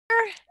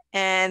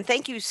and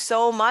thank you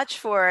so much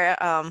for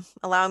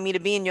allowing me to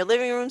be in your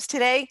living rooms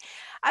today.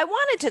 I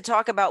wanted to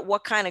talk about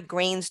what kind of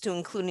grains to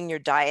include in your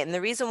diet. And the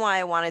reason why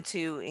I wanted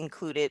to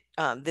include it,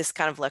 this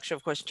kind of lecture,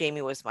 of course,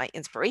 Jamie was my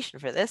inspiration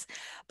for this,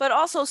 but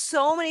also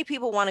so many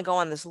people want to go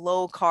on this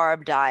low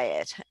carb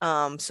diet.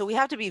 So we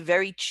have to be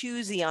very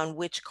choosy on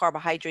which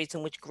carbohydrates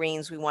and which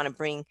grains we want to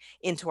bring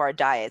into our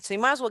diet. So you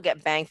might as well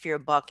get bang for your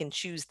buck and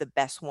choose the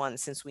best one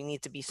since we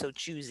need to be so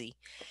choosy.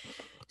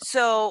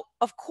 So,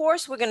 of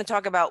course, we're going to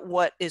talk about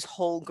what is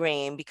whole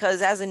grain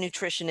because as a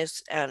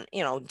nutritionist and,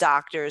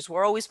 doctors,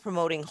 we're always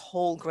promoting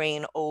whole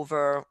grain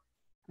over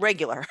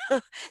regular.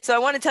 So I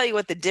want to tell you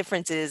what the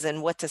difference is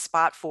and what to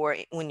spot for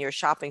when you're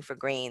shopping for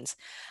grains.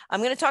 I'm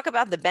going to talk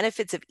about the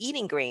benefits of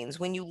eating grains.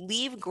 When you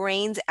leave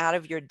grains out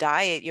of your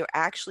diet, you're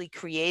actually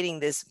creating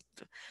this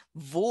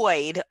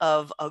void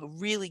of a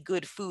really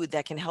good food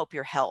that can help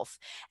your health.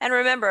 And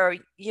remember,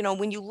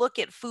 when you look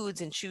at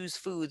foods and choose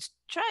foods,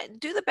 try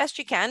do the best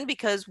you can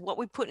because what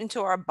we put into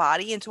our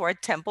body, into our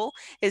temple,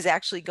 is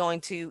actually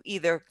going to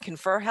either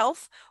confer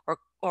health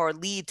or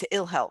lead to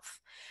ill health.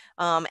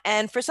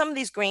 And for some of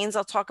these grains,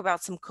 I'll talk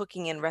about some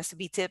cooking and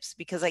recipe tips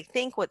because I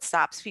think what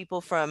stops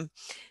people from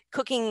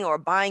cooking or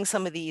buying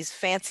some of these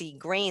fancy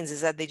grains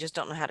is that they just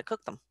don't know how to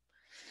cook them.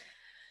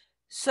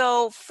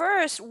 So,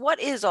 first, what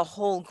is a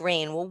whole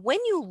grain? Well, when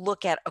you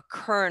look at a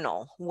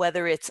kernel,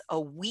 whether it's a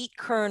wheat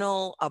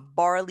kernel, a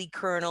barley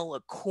kernel,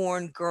 a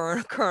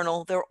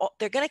kernel,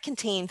 they're going to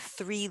contain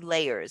three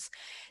layers.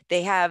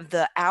 They have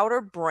the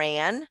outer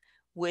bran,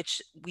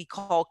 which we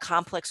call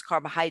complex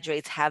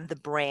carbohydrates, have the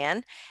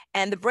bran.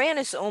 And the bran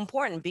is so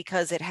important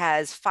because it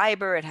has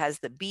fiber, it has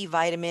the B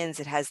vitamins,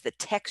 it has the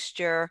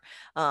texture.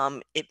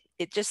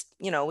 It just,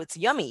 it's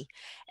yummy.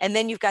 And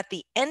then you've got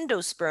the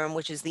endosperm,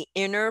 which is the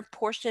inner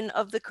portion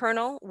of the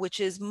kernel, which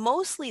is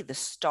mostly the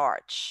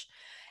starch.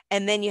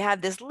 And then you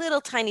have this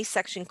little tiny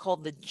section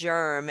called the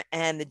germ,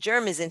 and the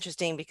germ is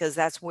interesting because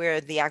that's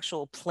where the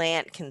actual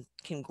plant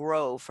can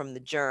grow from the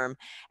germ.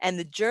 And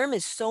the germ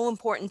is so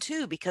important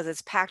too because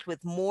it's packed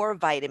with more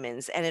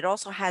vitamins, and it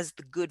also has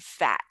the good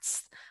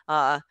fats,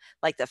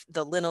 like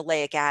the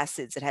linoleic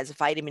acids. It has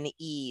vitamin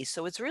E,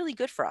 so it's really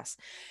good for us.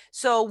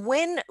 So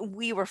when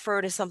we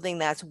refer to something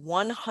that's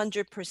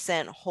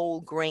 100%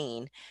 whole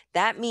grain,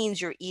 that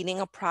means you're eating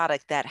a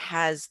product that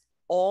has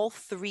all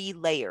three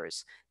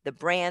layers: the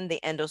bran, the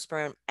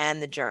endosperm, and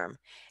the germ.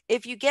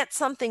 If you get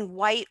something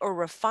white or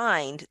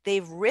refined,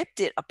 they've ripped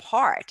it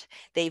apart.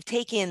 They've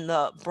taken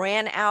the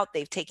bran out,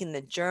 they've taken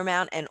the germ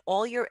out, and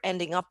all you're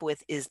ending up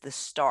with is the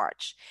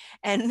starch.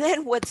 And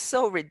then what's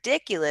so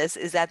ridiculous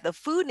is that the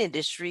food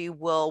industry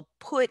will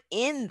put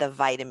in the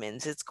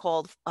vitamins. It's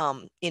called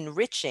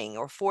enriching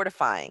or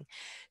fortifying.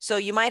 So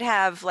you might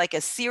have like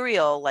a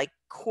cereal like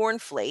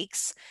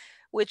cornflakes,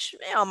 which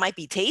might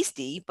be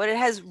tasty, but it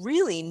has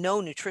really no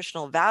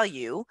nutritional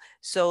value.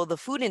 So the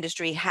food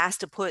industry has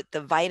to put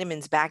the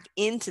vitamins back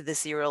into the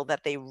cereal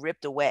that they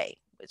ripped away,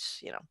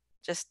 which,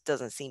 just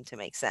doesn't seem to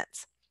make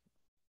sense.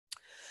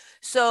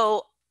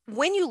 So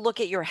when you look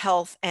at your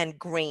health and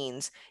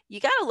grains, you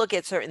got to look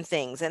at certain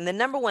things. And the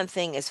number one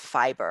thing is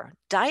fiber.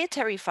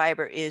 Dietary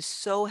fiber is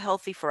so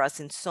healthy for us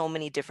in so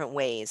many different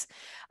ways.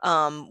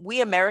 We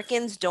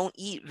Americans don't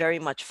eat very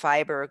much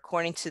fiber.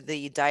 According to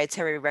the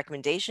dietary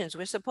recommendations,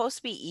 we're supposed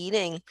to be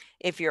eating,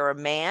 if you're a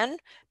man,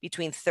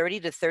 between 30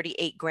 to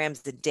 38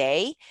 grams a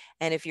day.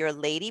 And if you're a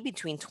lady,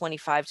 between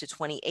 25 to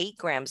 28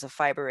 grams of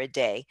fiber a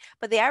day.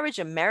 But the average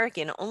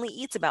American only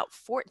eats about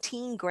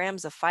 14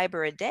 grams of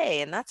fiber a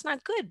day, and that's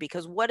not good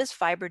because what does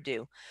fiber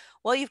do?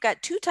 Well, you've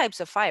got two types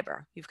of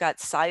fiber. You've got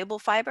soluble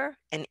fiber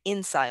and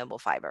insoluble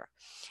fiber.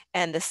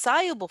 And the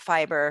soluble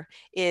fiber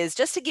is,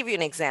 just to give you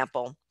an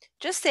example,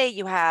 just say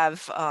you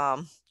have,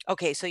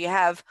 okay, so you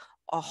have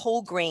a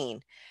whole grain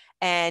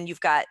and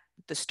you've got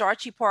the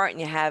starchy part and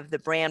you have the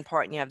bran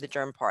part and you have the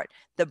germ part.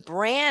 The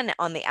bran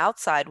on the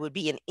outside would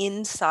be an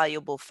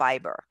insoluble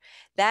fiber.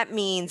 That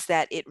means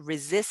that it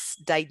resists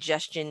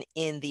digestion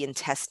in the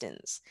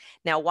intestines.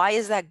 Now, why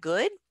is that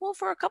good? Well,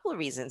 for a couple of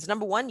reasons.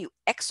 Number one, you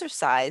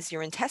exercise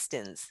your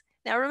intestines.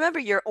 Now, remember,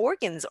 your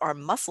organs are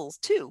muscles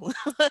too.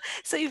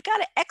 So you've got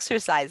to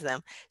exercise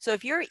them. So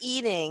if you're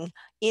eating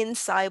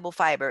insoluble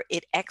fiber,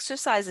 it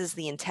exercises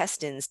the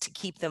intestines to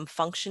keep them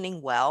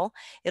functioning well.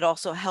 It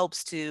also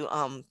helps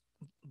to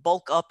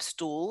bulk up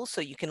stool so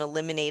you can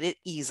eliminate it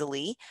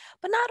easily.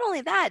 But not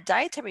only that,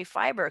 dietary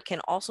fiber can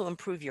also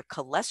improve your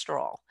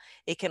cholesterol.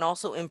 It can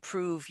also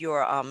improve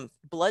your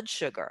blood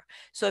sugar.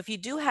 So if you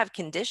do have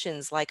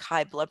conditions like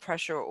high blood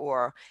pressure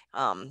or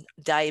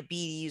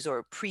diabetes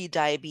or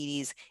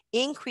pre-diabetes,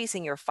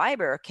 increasing your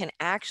fiber can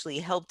actually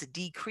help to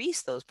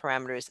decrease those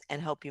parameters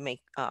and help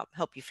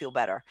you feel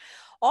better.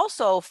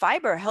 Also,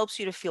 fiber helps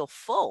you to feel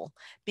full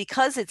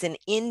because it's an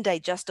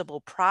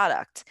indigestible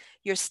product.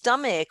 Your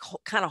stomach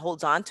kind of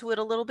holds on to it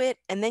a little bit,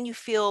 and then you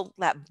feel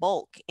that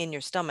bulk in your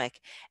stomach.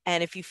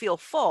 And if you feel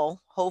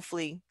full,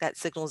 hopefully that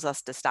signals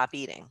us to stop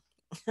eating.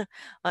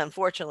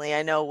 Unfortunately,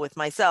 I know with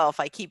myself,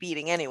 I keep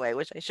eating anyway,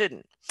 which I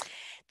shouldn't.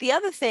 The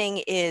other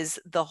thing is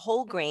the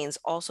whole grains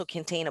also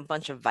contain a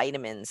bunch of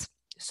vitamins.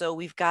 So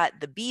we've got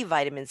the B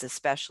vitamins,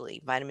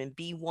 especially vitamin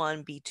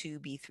B1, B2,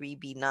 B3,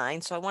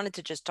 B9. So I wanted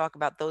to just talk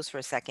about those for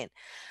a second.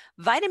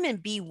 Vitamin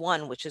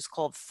B1, which is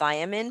called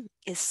thiamine,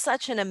 is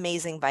such an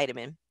amazing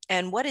vitamin.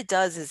 And what it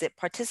does is it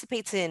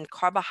participates in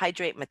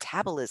carbohydrate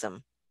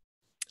metabolism.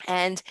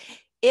 And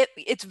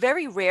it's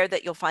very rare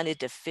that you'll find a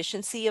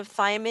deficiency of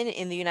thiamine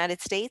in the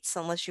United States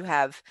unless you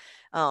have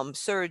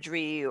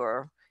surgery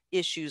or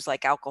issues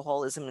like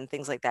alcoholism and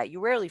things like that. You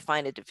rarely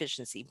find a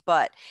deficiency,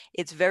 but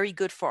it's very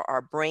good for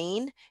our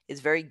brain. It's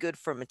very good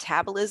for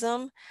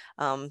metabolism.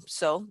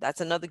 So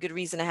that's another good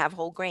reason to have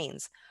whole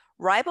grains.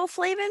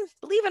 Riboflavin,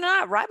 believe it or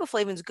not,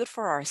 riboflavin is good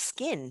for our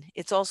skin.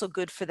 It's also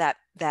good for that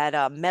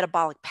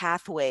metabolic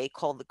pathway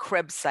called the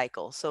Krebs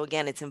cycle. So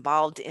again, it's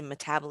involved in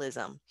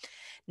metabolism.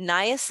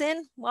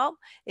 Niacin, well,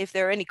 if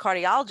there are any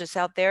cardiologists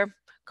out there,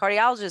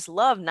 cardiologists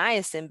love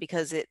niacin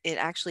because it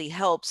actually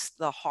helps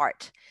the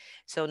heart.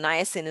 So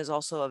niacin is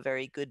also a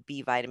very good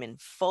B vitamin.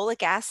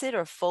 Folic acid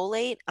or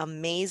folate,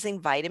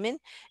 amazing vitamin.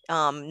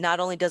 Not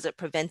only does it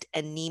prevent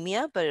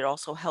anemia, but it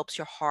also helps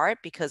your heart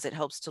because it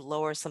helps to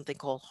lower something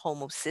called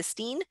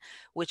homocysteine,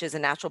 which is a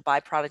natural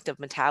byproduct of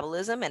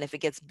metabolism. And if it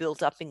gets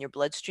built up in your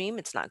bloodstream,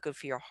 it's not good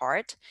for your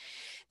heart.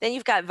 Then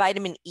you've got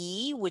vitamin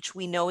E, which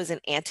we know is an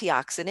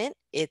antioxidant.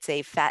 It's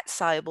a fat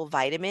soluble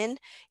vitamin.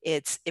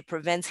 It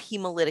prevents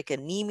hemolytic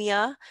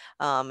anemia.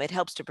 It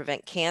helps to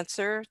prevent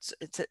cancer.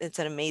 It's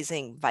an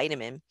amazing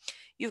vitamin.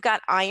 You've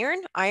got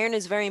iron. Iron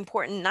is very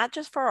important, not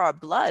just for our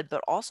blood,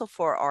 but also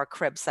for our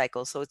Krebs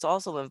cycle. So it's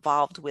also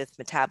involved with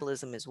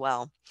metabolism as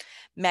well.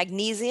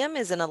 Magnesium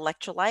is an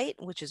electrolyte,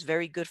 which is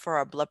very good for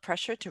our blood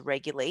pressure to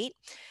regulate.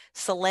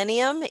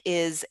 Selenium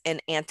is an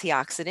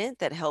antioxidant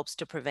that helps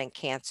to prevent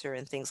cancer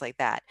and things like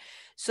that.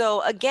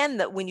 So again,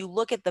 that when you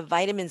look at the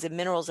vitamins and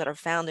minerals that are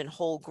found in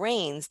whole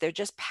grains, they're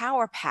just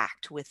power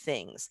packed with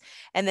things.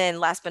 And then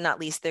last but not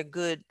least, they're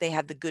good. They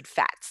have the good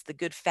fats, the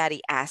good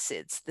fatty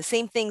acids, the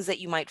same things that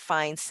you might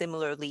find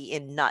similarly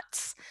in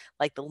nuts,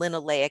 like the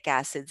linoleic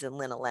acids and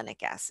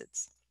linolenic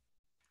acids.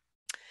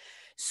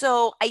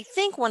 So I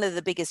think one of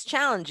the biggest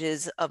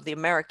challenges of the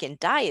American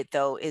diet,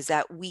 though, is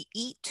that we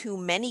eat too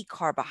many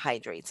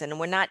carbohydrates and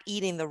we're not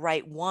eating the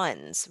right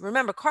ones.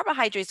 Remember,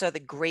 carbohydrates are the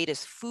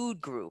greatest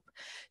food group.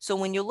 So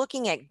when you're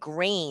looking at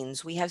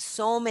grains, we have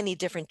so many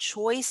different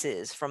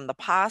choices from the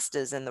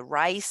pastas and the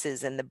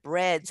rices and the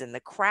breads and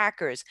the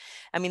crackers.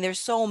 I mean, there's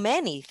so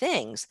many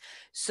things.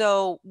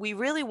 So we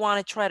really want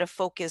to try to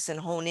focus and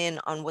hone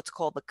in on what's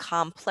called the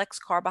complex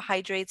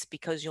carbohydrates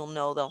because you'll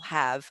know they'll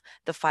have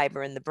the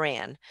fiber and the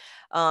bran.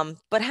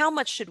 But how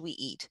much should we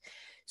eat?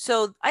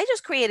 So I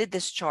just created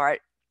this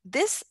chart.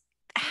 This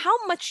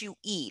how much you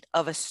eat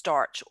of a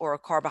starch or a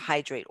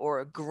carbohydrate or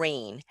a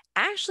grain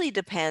actually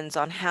depends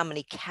on how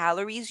many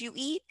calories you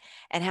eat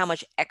and how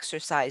much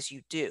exercise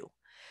you do.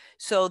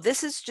 So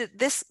this is just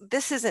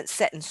this isn't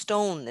set in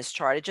stone, this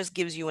chart. It just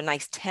gives you a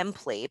nice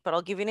template, but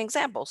I'll give you an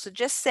example. So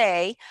just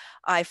say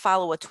I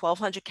follow a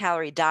 1200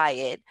 calorie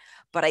diet,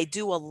 but I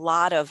do a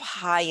lot of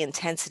high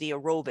intensity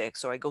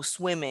aerobics or I go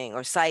swimming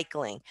or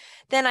cycling,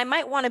 then I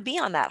might want to be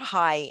on that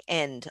high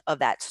end of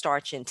that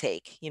starch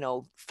intake,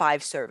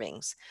 5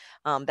 servings.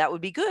 That would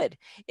be good.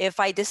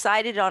 If I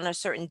decided on a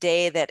certain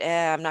day that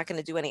I'm not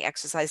going to do any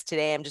exercise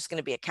today, I'm just going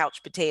to be a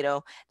couch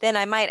potato, then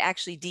I might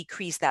actually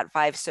decrease that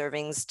 5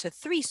 servings to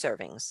 3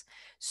 servings.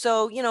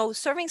 So,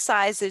 serving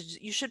sizes,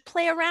 you should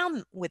play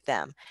around with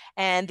them.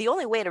 And the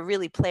only way to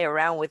really play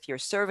around with your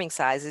serving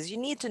size is you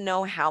need to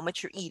know how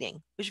much you're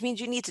eating, which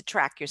means you need to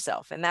track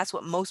yourself. And that's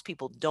what most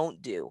people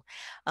don't do.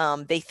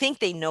 They think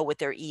they know what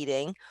they're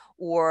eating,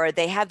 or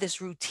they have this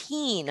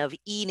routine of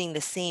eating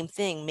the same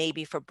thing,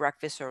 maybe for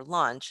breakfast or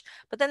lunch,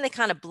 but then they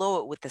kind of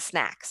blow it with the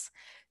snacks.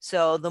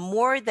 So the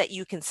more that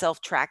you can self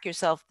track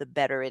yourself, the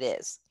better it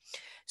is.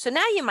 So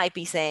now you might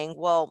be saying,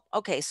 well,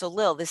 okay, so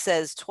Lil, this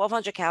says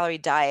 1200 calorie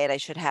diet. I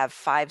should have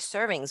 5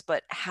 servings,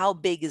 but how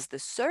big is the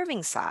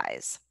serving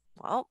size?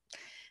 Well,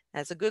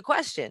 that's a good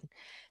question.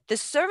 The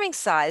serving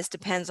size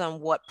depends on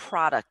what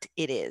product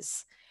it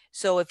is.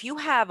 So if you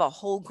have a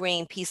whole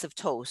grain piece of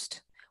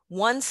toast,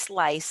 one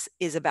slice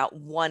is about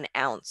 1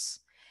 ounce.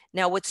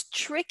 Now, what's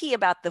tricky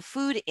about the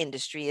food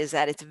industry is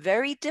that it's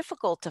very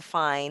difficult to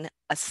find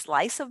a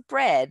slice of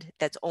bread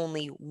that's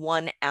only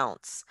 1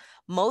 ounce.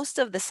 Most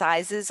of the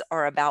sizes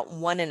are about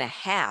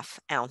 1.5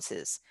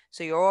 ounces.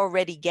 So you're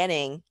already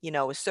getting,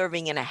 a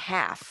serving and a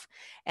half.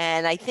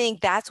 And I think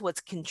that's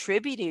what's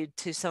contributed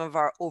to some of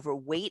our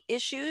overweight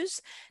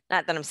issues.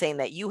 Not that I'm saying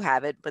that you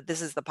have it, but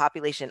this is the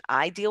population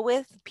I deal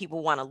with.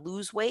 People want to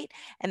lose weight.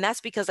 And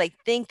that's because I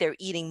think they're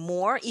eating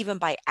more, even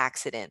by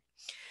accident.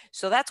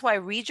 So that's why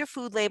read your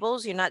food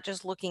labels. You're not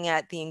just looking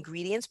at the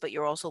ingredients, but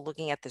you're also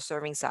looking at the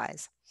serving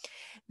size.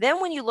 Then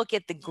when you look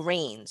at the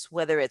grains,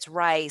 whether it's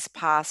rice,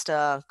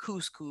 pasta,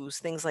 couscous,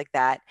 things like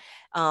that,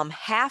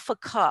 half a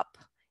cup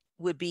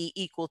would be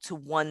equal to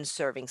 1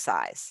 serving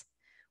size.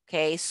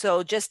 Okay,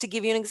 so just to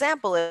give you an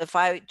example,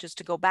 just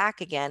to go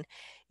back again,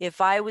 if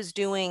I was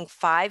doing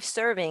 5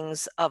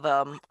 servings of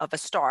a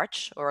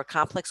starch or a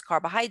complex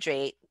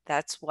carbohydrate,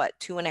 that's what,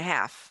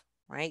 2.5,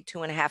 right?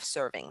 2.5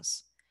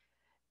 servings.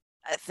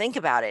 Think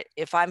about it.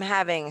 If I'm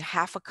having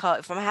half a cup,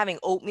 if I'm having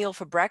oatmeal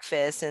for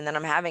breakfast and then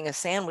I'm having a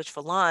sandwich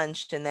for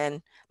lunch and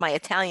then my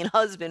Italian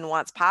husband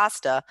wants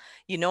pasta,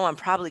 I'm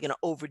probably going to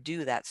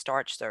overdo that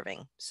starch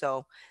serving.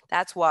 So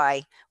that's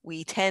why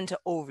we tend to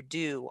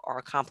overdo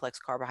our complex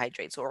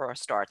carbohydrates or our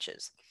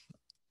starches.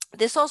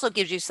 This also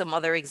gives you some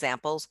other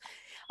examples.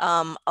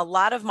 A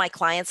lot of my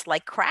clients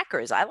like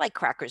crackers. I like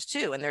crackers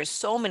too. And there's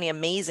so many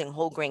amazing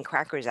whole grain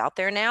crackers out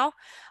there now.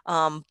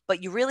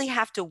 But you really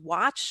have to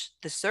watch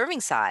the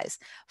serving size.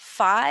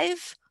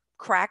 5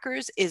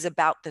 crackers is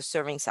about the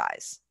serving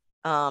size.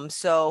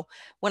 So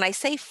when I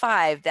say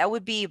 5, that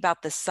would be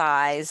about the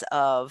size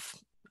of,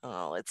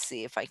 let's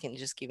see if I can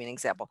just give you an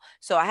example.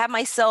 So I have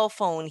my cell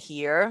phone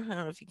here. I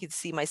don't know if you can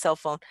see my cell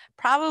phone,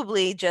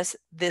 probably just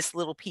this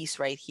little piece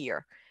right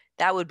here.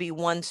 That would be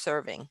 1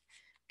 serving.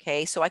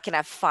 Okay, so I can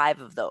have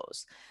 5 of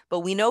those.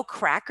 But we know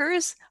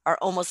crackers are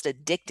almost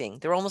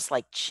addicting. They're almost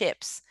like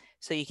chips.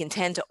 So you can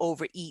tend to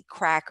overeat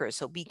crackers.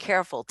 So be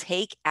careful.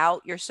 Take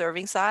out your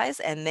serving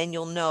size and then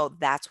you'll know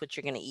that's what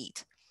you're going to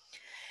eat.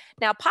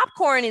 Now,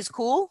 popcorn is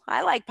cool.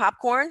 I like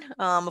popcorn.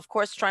 Of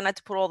course, try not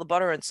to put all the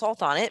butter and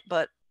salt on it,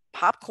 but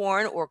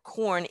popcorn or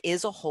corn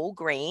is a whole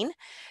grain.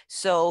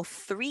 So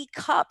 3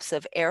 cups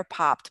of air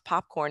popped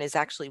popcorn is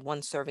actually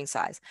 1 serving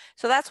size.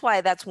 So that's why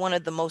that's one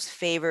of the most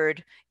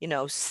favored,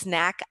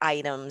 snack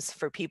items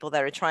for people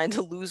that are trying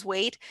to lose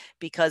weight,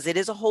 because it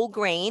is a whole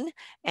grain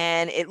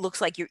and it looks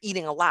like you're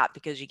eating a lot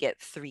because you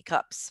get 3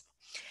 cups.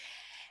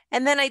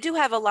 And then I do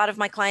have a lot of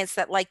my clients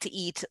that like to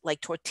eat like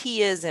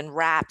tortillas and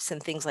wraps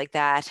and things like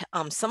that.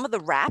 Some of the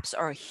wraps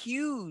are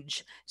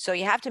huge. So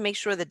you have to make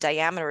sure the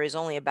diameter is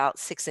only about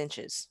 6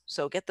 inches.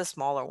 So get the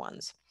smaller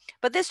ones.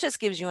 But this just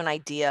gives you an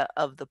idea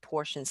of the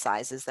portion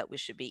sizes that we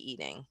should be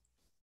eating.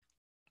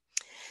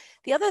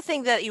 The other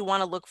thing that you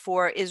want to look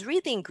for is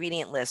read the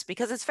ingredient list,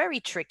 because it's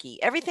very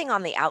tricky. Everything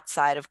on the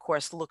outside, of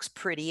course, looks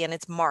pretty and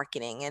it's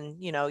marketing.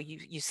 And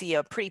you see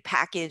a pretty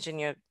package and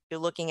you're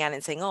looking at it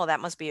and saying, "Oh,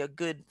 that must be a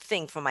good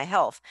thing for my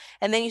health."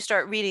 And then you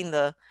start reading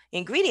the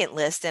ingredient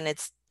list and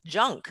it's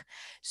junk.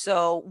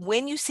 So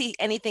when you see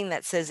anything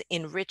that says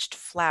enriched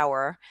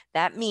flour,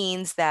 that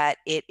means that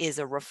it is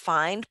a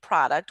refined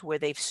product where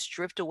they've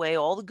stripped away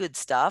all the good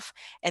stuff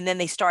and then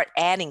they start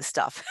adding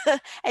stuff.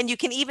 And you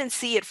can even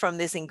see it from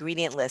this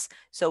ingredient list.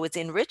 So it's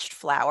enriched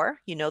flour,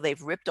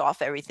 they've ripped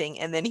off everything.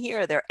 And then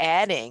here they're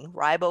adding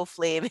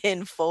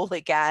riboflavin,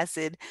 folic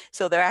acid.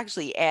 So they're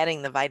actually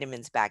adding the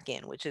vitamins back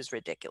in, which is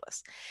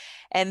ridiculous.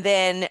 And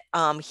then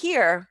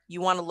here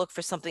you want to look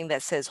for something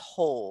that says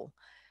whole,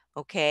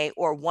 okay,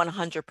 or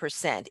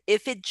 100%.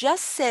 If it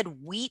just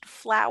said wheat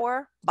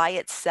flour by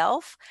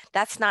itself,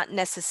 that's not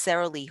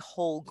necessarily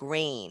whole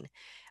grain.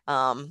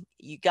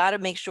 You got to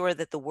make sure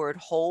that the word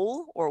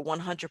whole or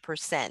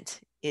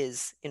 100%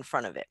 is in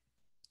front of it.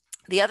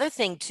 The other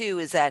thing too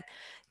is that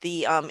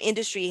the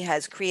industry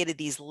has created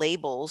these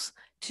labels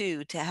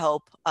too to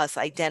help us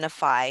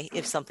identify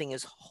if something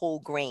is whole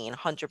grain,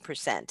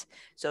 100%.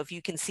 So if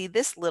you can see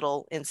this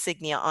little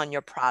insignia on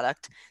your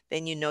product,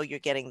 then you know you're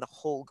getting the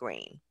whole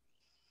grain.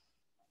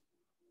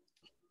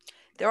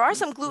 There are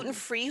some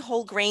gluten-free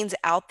whole grains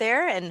out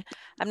there, and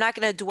I'm not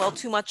going to dwell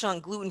too much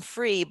on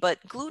gluten-free, but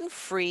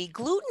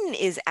gluten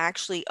is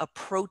actually a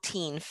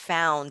protein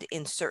found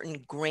in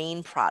certain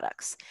grain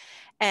products.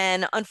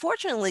 And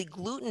unfortunately,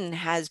 gluten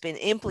has been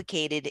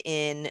implicated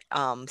in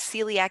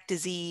celiac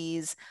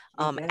disease,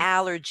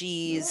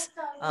 allergies,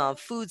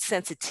 food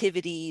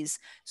sensitivities.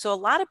 So a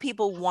lot of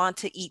people want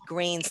to eat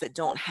grains that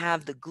don't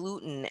have the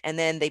gluten, and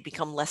then they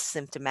become less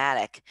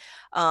symptomatic.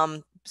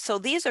 So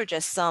these are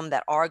just some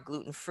that are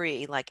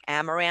gluten-free, like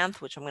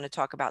amaranth, which I'm going to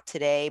talk about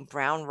today,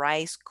 brown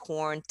rice,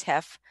 corn,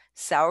 teff,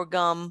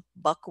 sorghum,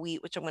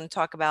 buckwheat, which I'm going to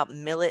talk about,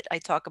 millet, I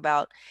talk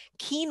about,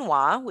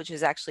 quinoa, which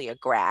is actually a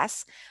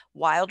grass,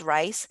 wild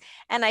rice.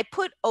 And I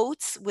put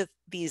oats with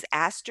these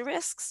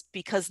asterisks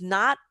because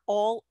not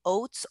all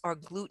oats are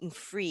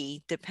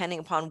gluten-free depending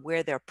upon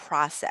where they're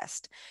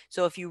processed.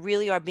 So if you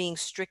really are being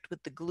strict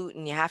with the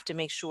gluten, you have to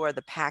make sure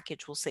the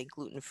package will say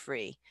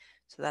gluten-free.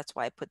 So that's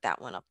why I put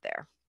that one up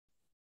there.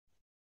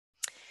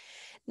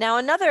 Now,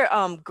 another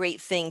great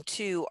thing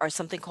too are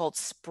something called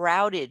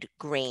sprouted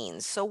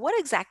grains. So what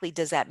exactly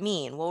does that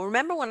mean? Well,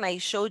 remember when I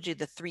showed you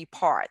the 3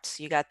 parts,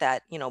 you got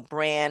that,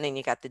 bran and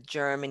you got the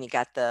germ and you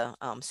got the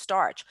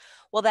starch.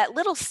 Well, that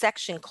little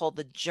section called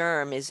the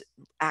germ is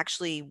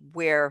actually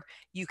where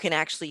you can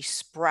actually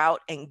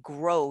sprout and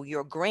grow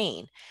your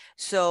grain.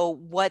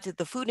 So what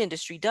the food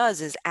industry does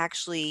is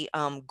actually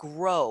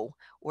grow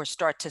or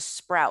start to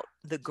sprout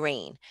the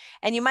grain.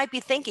 And you might be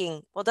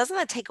thinking, well, doesn't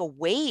that take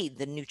away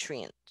the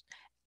nutrient?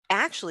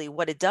 Actually,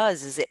 what it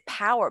does is it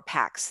power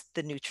packs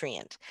the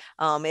nutrient.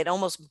 It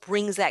almost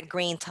brings that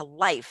grain to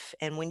life.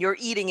 And when you're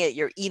eating it,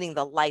 you're eating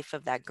the life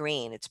of that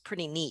grain. It's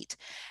pretty neat.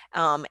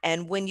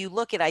 And when you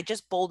look at, I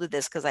just bolded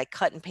this because I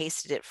cut and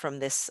pasted it from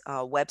this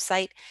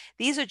website.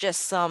 These are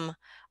just some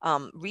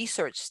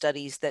research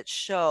studies that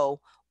show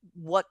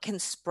what can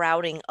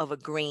sprouting of a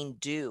grain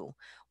do.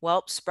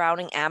 Well,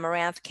 sprouting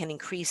amaranth can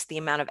increase the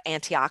amount of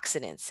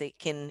antioxidants. It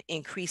can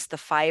increase the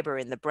fiber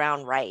in the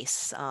brown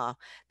rice, the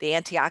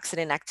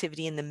antioxidant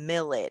activity in the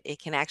millet.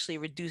 It can actually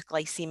reduce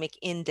glycemic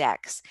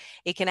index.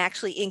 It can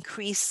actually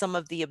increase some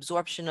of the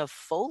absorption of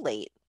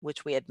folate,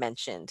 which we had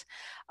mentioned.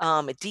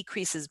 It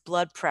decreases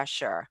blood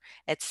pressure,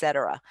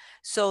 etc.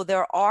 So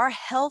there are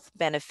health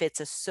benefits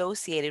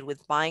associated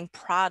with buying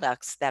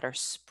products that are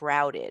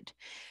sprouted.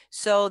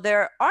 So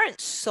there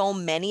aren't so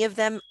many of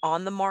them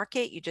on the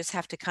market. You just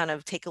have to kind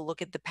of take a look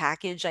at the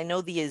package. I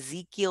know the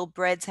Ezekiel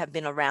breads have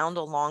been around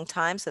a long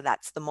time, so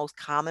that's the most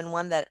common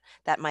one that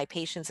my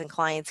patients and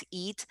clients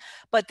eat.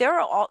 But there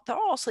are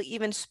also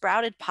even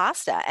sprouted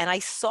pasta, and I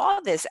saw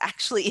this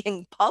actually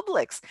in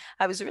Publix.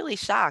 I was really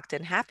shocked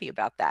and happy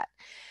about that.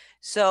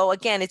 So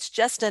again, it's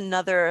just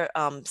another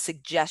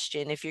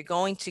suggestion. If you're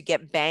going to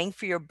get bang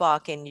for your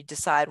buck and you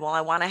decide, well,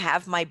 I want to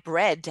have my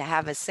bread to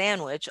have a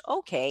sandwich,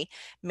 okay,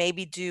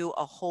 maybe do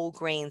a whole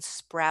grain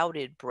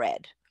sprouted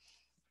bread.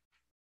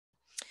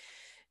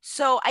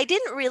 So I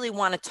didn't really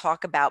want to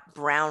talk about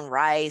brown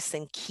rice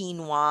and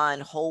quinoa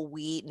and whole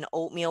wheat and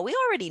oatmeal. We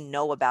already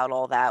know about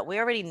all that. We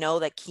already know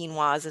that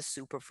quinoa is a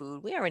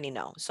superfood. We already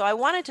know. So I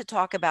wanted to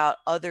talk about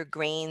other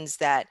grains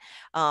that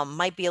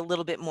might be a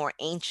little bit more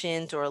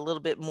ancient or a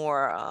little bit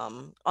more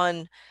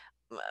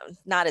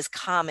not as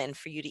common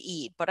for you to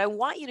eat, but I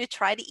want you to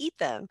try to eat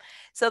them.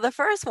 So the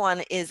first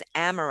one is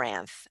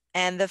amaranth.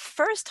 And the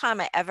first time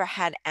I ever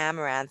had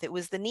amaranth, it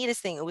was the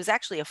neatest thing. It was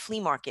actually a flea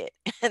market,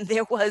 and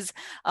there was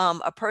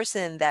a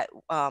person that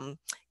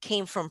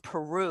came from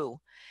Peru,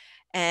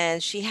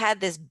 and she had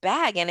this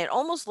bag and it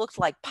almost looked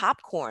like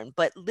popcorn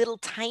but little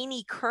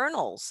tiny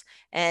kernels,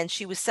 and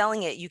she was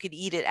selling it. You could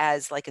eat it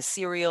as like a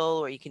cereal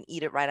or you can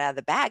eat it right out of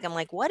the bag. I'm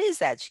like, what is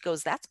that? She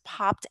goes, that's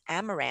popped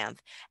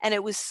amaranth. And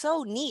it was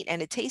so neat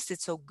and it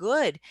tasted so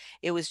good.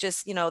 It was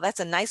just, that's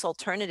a nice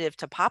alternative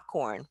to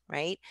popcorn,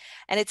 right?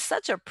 And it's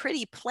such a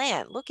pretty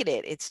plant. Look at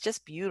it, it's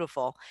just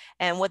beautiful.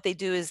 And what they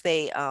do is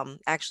they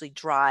actually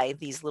dry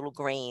these little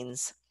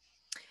grains.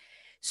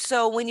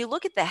 So, when you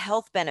look at the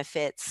health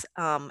benefits,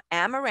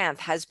 amaranth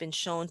has been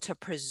shown to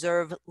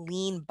preserve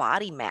lean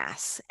body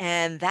mass.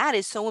 And that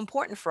is so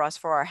important for us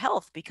for our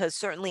health because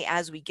certainly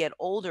as we get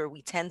older,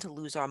 we tend to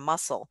lose our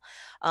muscle.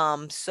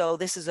 So,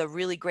 this is a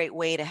really great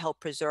way to help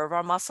preserve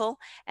our muscle.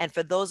 And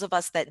for those of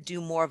us that do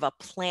more of a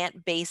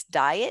plant based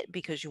diet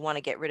because you want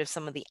to get rid of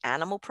some of the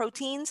animal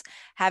proteins,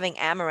 having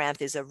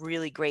amaranth is a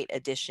really great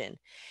addition.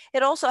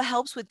 It also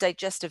helps with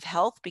digestive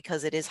health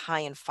because it is high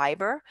in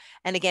fiber,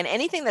 and again,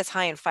 anything that's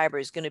high in fiber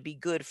is going to be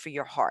good for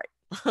your heart.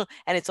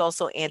 And it's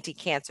also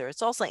anti-cancer.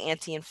 It's also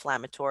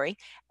anti-inflammatory.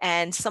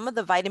 And some of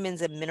the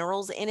vitamins and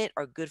minerals in it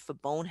are good for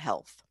bone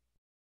health.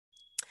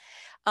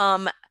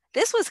 Um,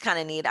 this was kind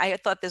of neat. I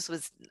thought this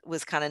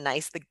was kind of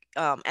nice. The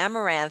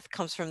amaranth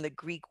comes from the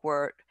Greek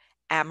word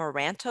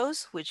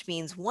amaranthos, which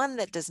means one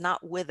that does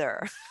not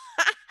wither.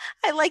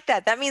 I like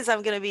that. That means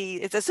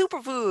it's a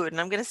superfood and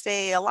I'm going to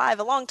stay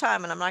alive a long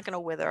time and I'm not going to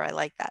wither. I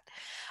like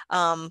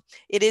that.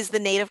 It is the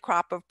native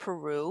crop of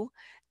Peru,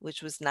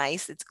 which was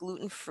nice. It's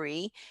gluten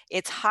free.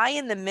 It's high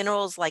in the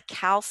minerals like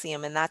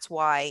calcium, and that's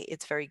why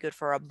it's very good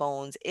for our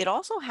bones. It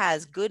also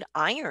has good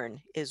iron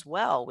as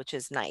well, which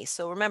is nice.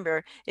 So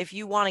remember, if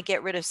you want to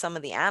get rid of some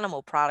of the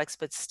animal products,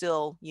 but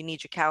still you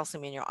need your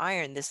calcium and your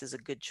iron, this is a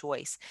good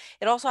choice.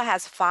 It also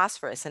has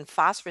phosphorus, and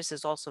phosphorus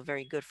is also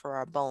very good for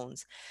our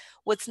bones.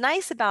 What's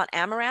nice about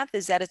amaranth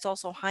is that it's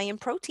also high in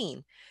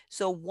protein.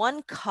 So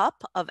 1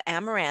 cup of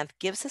amaranth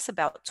gives us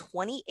about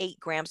 28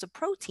 grams of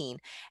protein.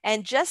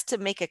 And just to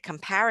make a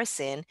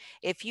comparison,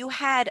 if you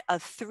had a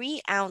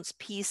 3-ounce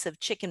piece of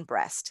chicken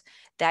breast,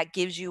 that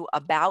gives you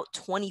about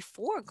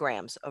 24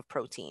 grams of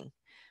protein.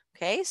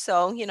 Okay,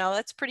 so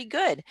that's pretty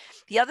good.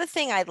 The other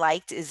thing I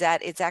liked is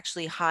that it's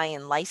actually high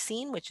in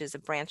lysine, which is a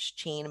branched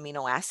chain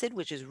amino acid,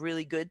 which is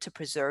really good to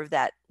preserve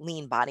that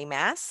lean body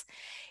mass.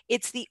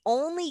 It's the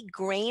only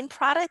grain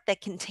product that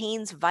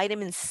contains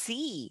vitamin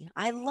C.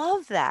 I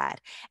love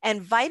that.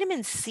 And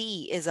vitamin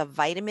C is a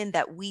vitamin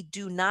that we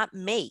do not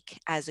make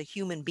as a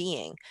human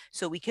being.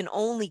 So we can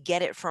only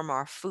get it from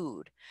our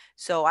food.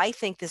 So I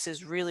think this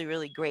is really,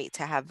 really great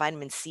to have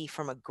vitamin C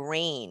from a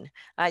grain.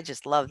 I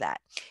just love that.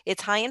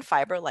 It's high in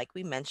fiber, like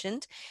we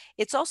mentioned.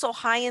 It's also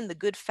high in the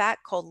good fat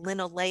called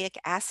linoleic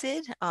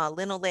acid.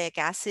 Linoleic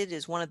acid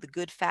is one of the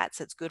good fats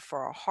that's good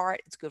for our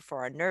heart, it's good for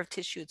our nerve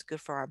tissue, it's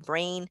good for our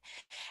brain.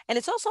 And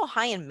it's also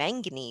high in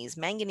manganese.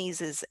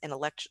 Manganese is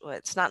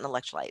it's not an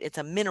electrolyte, it's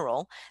a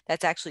mineral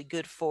that's actually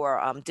good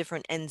for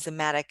different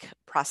enzymatic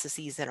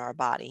processes in our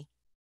body.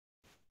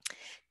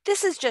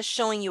 This is just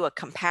showing you a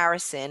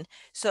comparison.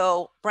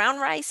 So brown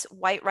rice,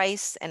 white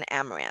rice, and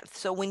amaranth.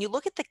 So when you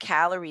look at the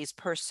calories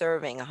per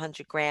serving,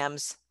 100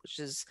 grams, which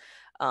is,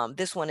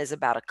 this one is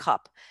about a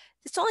cup.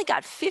 It's only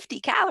got 50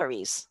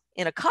 calories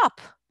in a cup.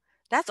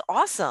 That's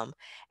awesome.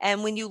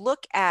 And when you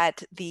look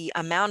at the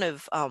amount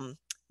of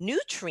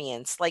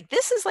nutrients. Like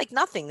this is like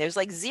nothing. There's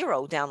like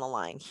zero down the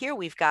line. Here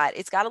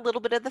it's got a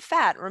little bit of the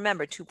fat.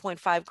 Remember,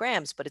 2.5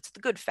 grams, but it's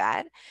the good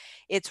fat.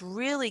 It's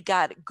really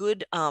got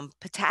good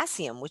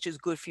potassium, which is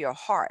good for your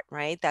heart,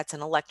 right? That's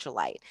an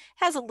electrolyte.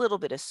 Has a little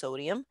bit of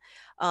sodium.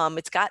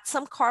 It's got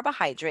some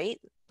carbohydrate,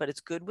 but it's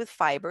good with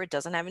fiber. It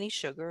doesn't have any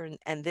sugar.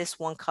 And this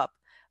 1 cup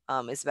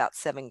is about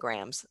 7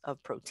 grams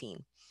of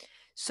protein.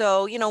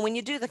 So, when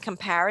you do the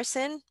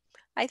comparison,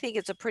 I think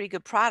it's a pretty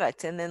good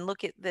product. And then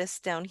look at this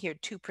down here,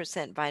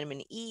 2%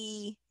 vitamin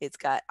E. It's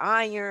got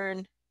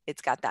iron.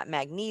 It's got that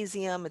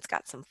magnesium. It's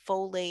got some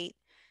folate.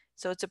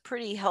 So it's a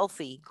pretty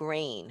healthy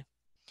grain.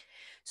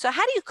 So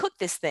how do you cook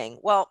this thing?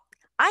 Well,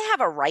 I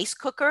have a rice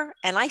cooker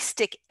and I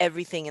stick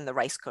everything in the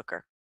rice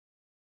cooker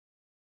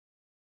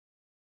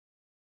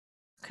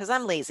because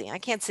I'm lazy. I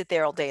can't sit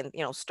there all day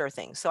and, stir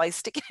things. So I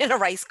stick it in a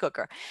rice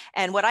cooker.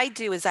 And what I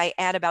do is I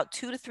add about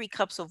 2 to 3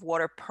 cups of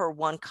water per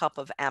 1 cup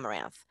of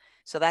amaranth.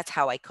 So that's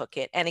how I cook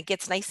it. And it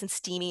gets nice and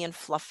steamy and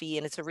fluffy,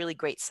 and it's a really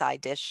great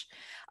side dish.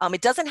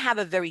 It doesn't have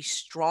a very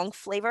strong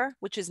flavor,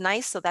 which is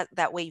nice. So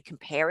that way you can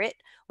pair it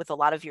with a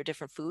lot of your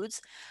different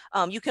foods.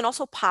 You can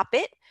also pop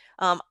it.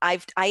 I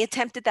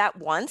attempted that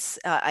once.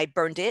 I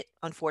burned it,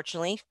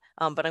 unfortunately,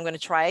 but I'm going to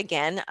try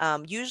again.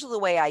 Usually the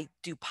way I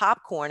do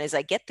popcorn is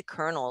I get the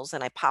kernels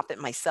and I pop it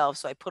myself.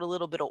 So I put a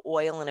little bit of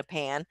oil in a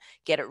pan,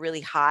 get it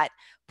really hot,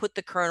 put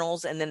the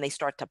kernels, and then they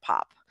start to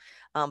pop.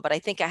 But I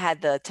think I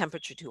had the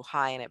temperature too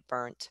high and it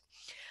burnt.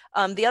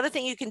 The other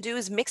thing you can do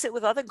is mix it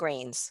with other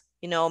grains.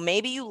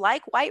 Maybe you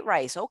like white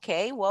rice.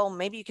 Okay, well,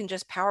 maybe you can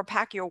just power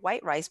pack your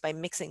white rice by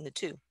mixing the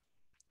two.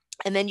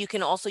 And then you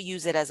can also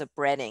use it as a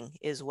breading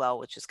as well,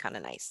 which is kind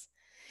of nice.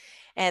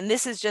 And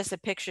this is just a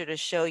picture to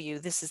show you.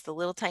 This is the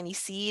little tiny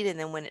seed, and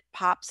then when it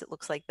pops, it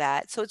looks like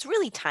that. So it's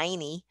really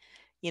tiny.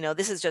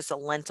 This is just a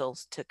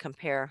lentils to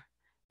compare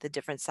the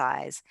different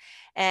size.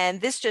 And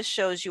this just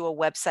shows you a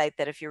website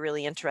that if you're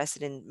really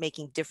interested in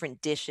making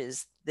different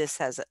dishes, this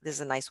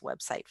is a nice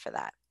website for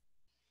that.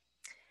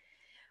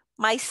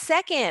 My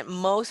second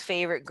most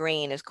favorite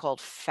grain is called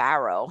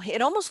farro.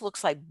 It almost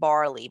looks like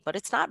barley, but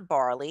it's not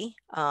barley.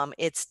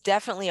 It's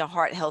definitely a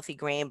heart healthy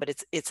grain, but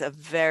it's a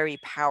very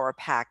power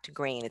packed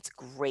grain. It's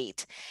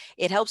great.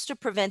 It helps to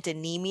prevent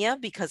anemia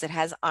because it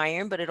has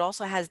iron, but it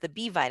also has the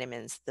B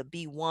vitamins, the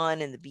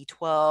B1 and the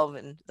B12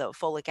 and the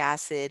folic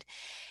acid.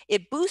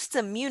 It boosts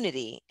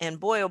immunity, and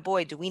boy, oh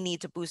boy, do we need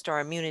to boost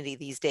our immunity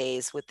these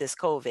days with this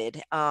COVID.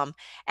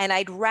 And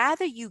I'd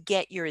rather you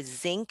get your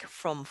zinc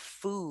from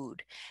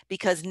food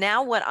because now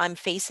what I'm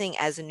facing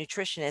as a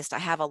nutritionist, I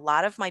have a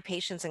lot of my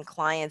patients and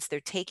clients, they're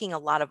taking a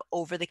lot of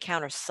over the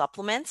counter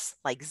supplements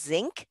like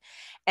zinc,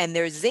 and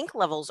their zinc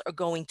levels are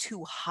going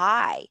too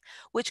high,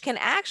 which can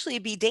actually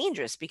be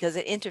dangerous because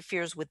it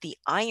interferes with the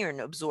iron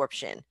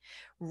absorption.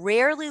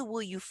 Rarely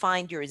will you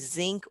find your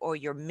zinc or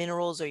your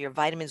minerals or your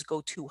vitamins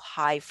go too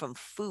high from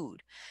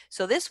food.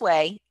 So this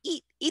way,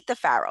 eat the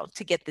farro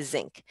to get the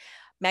zinc.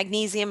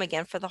 Magnesium,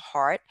 again, for the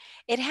heart.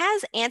 It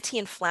has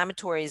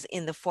anti-inflammatories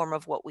in the form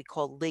of what we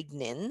call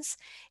lignans.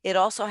 It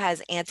also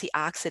has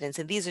antioxidants,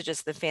 and these are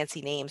just the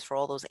fancy names for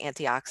all those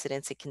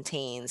antioxidants it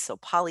contains. So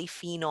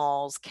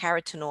polyphenols,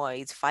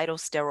 carotenoids,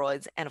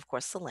 phytosteroids, and of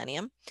course,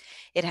 selenium.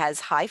 It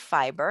has high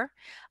fiber.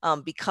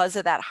 Because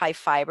of that high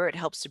fiber, it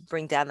helps to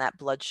bring down that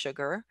blood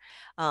sugar.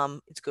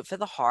 It's good for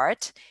the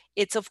heart.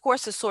 It's, of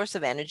course, a source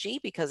of energy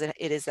because it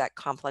is that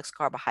complex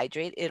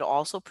carbohydrate. It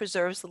also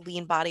preserves the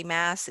lean body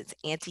mass. It's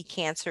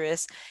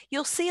anti-cancerous.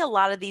 You'll see a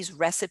lot of these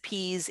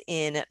recipes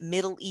in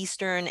Middle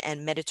Eastern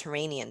and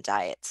Mediterranean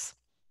diets.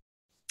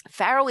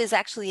 Farro is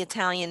actually the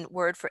Italian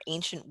word for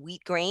ancient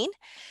wheat grain.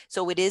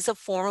 So it is a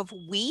form of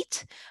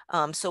wheat.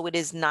 So it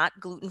is not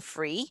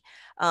gluten-free.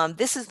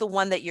 This is the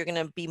one that you're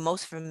going to be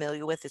most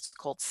familiar with. It's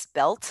called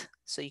spelt.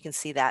 So you can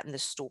see that in the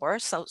store.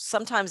 So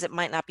sometimes it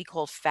might not be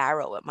called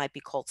farro. It might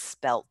be called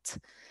spelt.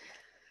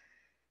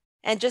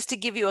 And just to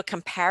give you a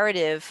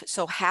comparative,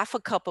 so half a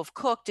cup of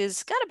cooked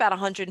is got about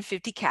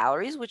 150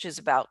 calories, which is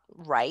about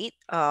right.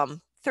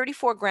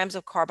 34 grams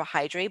of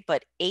carbohydrate,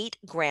 but 8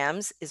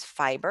 grams is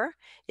fiber.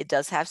 It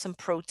does have some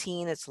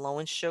protein. It's low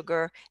in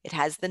sugar. It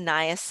has the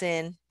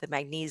niacin, the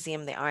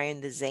magnesium, the iron,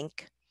 the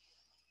zinc.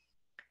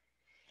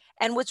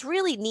 And what's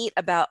really neat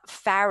about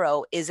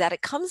farro is that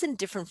it comes in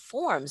different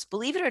forms.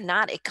 Believe it or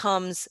not, it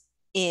comes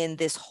in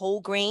this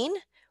whole grain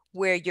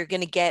where you're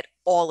going to get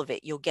all of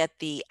it. You'll get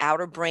the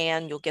outer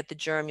bran, you'll get the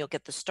germ, you'll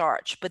get the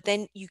starch. But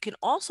then you can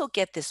also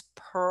get this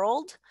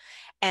pearled,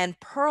 and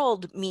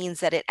pearled means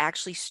that it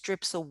actually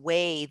strips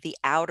away the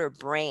outer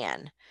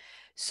bran.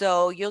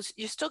 So you're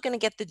still going to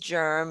get the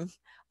germ,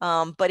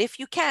 but if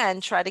you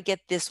can, try to get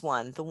this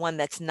one, the one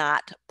that's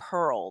not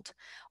pearled.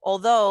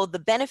 Although the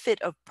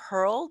benefit of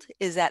pearled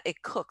is that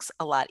it cooks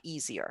a lot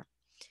easier.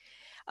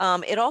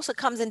 It also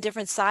comes in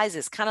different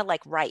sizes, kind of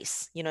like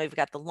rice. You've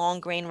got the long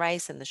grain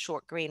rice and the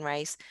short grain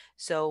rice.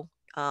 So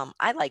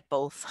I like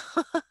both.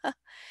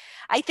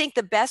 I think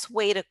the best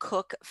way to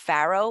cook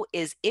farro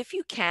is if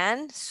you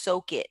can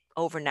soak it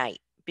overnight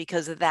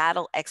because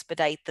that'll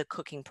expedite the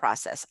cooking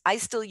process. I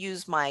still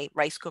use my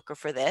rice cooker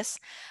for this.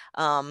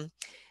 Um,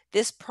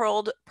 This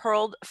pearled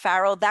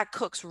farro, that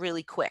cooks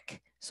really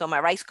quick. So my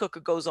rice cooker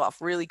goes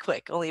off really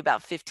quick, only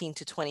about 15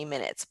 to 20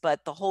 minutes.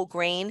 But the whole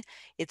grain,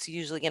 it's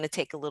usually going to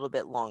take a little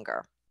bit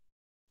longer.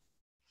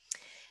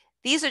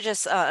 These are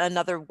just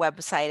another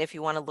website if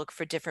you want to look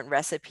for different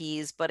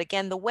recipes. But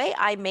again, the way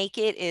I make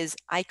it is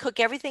I cook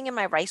everything in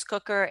my rice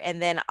cooker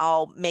and then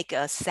I'll make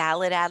a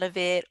salad out of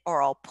it,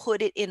 or I'll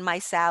put it in my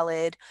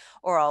salad,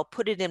 or I'll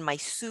put it in my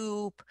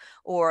soup,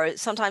 or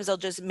sometimes I'll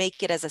just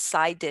make it as a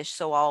side dish.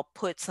 So I'll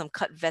put some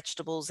cut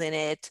vegetables in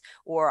it,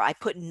 or I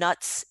put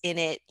nuts in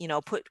it,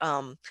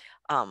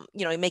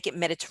 make it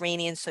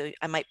Mediterranean. So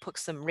I might put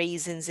some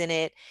raisins in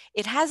it.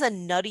 It has a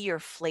nuttier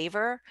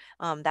flavor.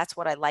 That's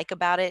what I like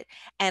about it.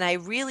 And I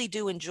really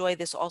do enjoy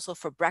this also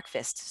for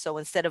breakfast. So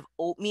instead of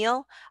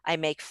oatmeal, I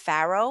make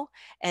farro,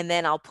 and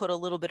then I'll put a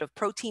little bit of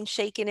protein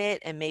shake in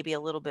it and maybe a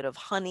little bit of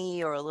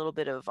honey or a little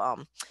bit of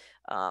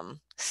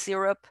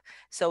syrup.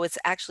 So it's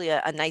actually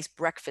a nice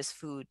breakfast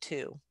food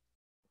too.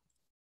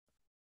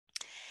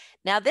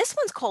 Now this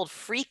one's called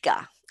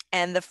Freekeh.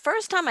 And the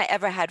first time I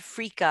ever had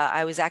Freekeh,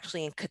 I was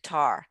actually in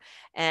Qatar,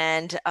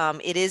 and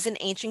it is an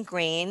ancient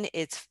grain.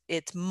 It's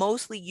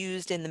mostly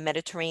used in the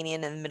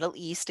Mediterranean and Middle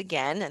East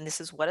again, and this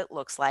is what it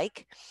looks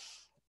like.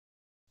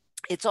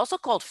 It's also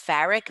called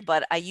farrik,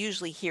 but I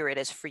usually hear it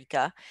as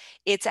Freekeh.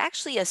 It's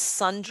actually a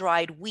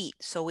sun-dried wheat,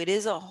 so it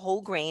is a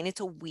whole grain.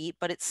 It's a wheat,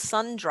 but it's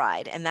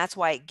sun-dried, and that's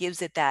why it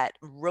gives it that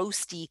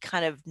roasty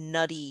kind of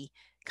nutty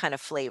kind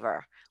of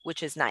flavor,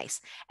 which is nice.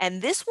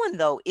 And this one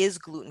though is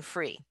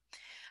gluten-free.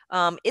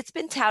 It's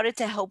been touted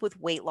to help with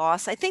weight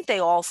loss. I think they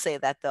all say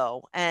that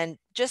though. And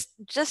just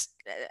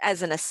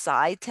as an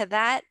aside to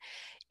that,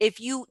 if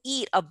you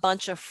eat a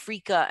bunch of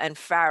freekeh and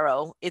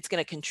farro, it's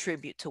going to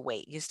contribute to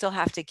weight. You still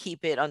have to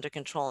keep it under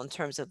control in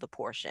terms of the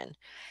portion.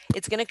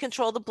 It's going to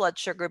control the blood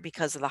sugar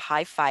because of the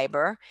high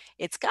fiber.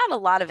 It's got a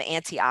lot of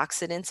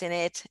antioxidants in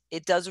it.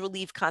 It does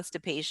relieve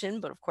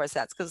constipation, but of course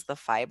that's because of the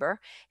fiber.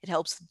 It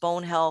helps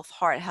bone health,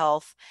 heart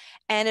health,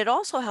 and it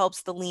also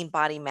helps the lean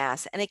body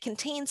mass. And it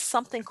contains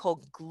something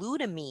called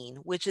glutamine,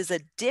 which is a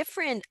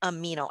different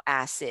amino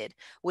acid,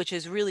 which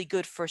is really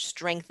good for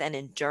strength and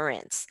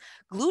endurance.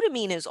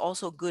 Glutamine is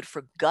also good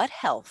for gut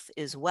health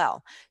as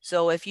well.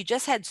 So if you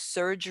just had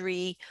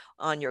surgery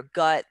on your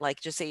gut, like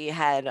just say you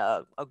had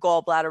a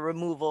gallbladder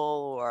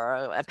removal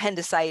or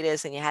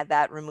appendicitis and you had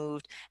that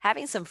removed,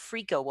 having some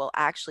Freekeh will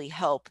actually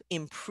help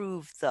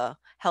improve the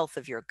health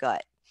of your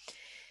gut.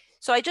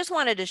 So I just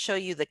wanted to show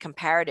you the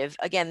comparative.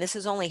 Again, this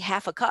is only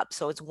half a cup,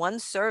 so it's one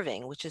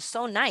serving, which is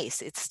so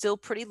nice. It's still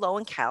pretty low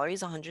in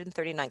calories,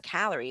 139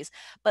 calories.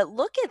 But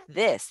look at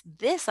this.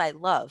 This I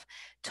love.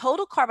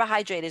 Total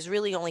carbohydrate is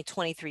really only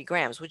 23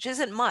 grams, which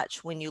isn't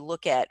much when you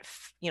look at,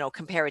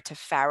 compare it to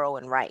farro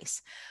and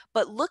rice.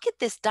 But look at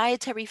this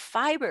dietary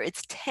fiber.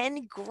 It's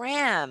 10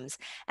 grams.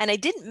 And I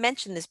didn't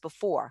mention this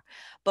before,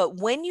 but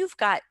when you've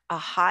got a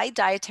high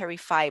dietary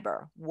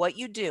fiber, what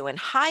you do, and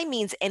high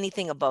means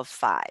anything above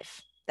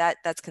 5.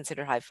 That's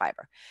considered high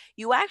fiber.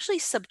 You actually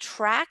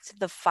subtract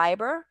the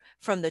fiber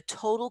from the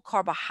total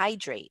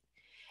carbohydrate,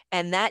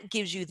 and that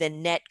gives you the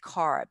net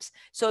carbs.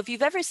 So if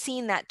you've ever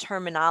seen that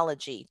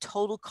terminology,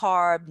 total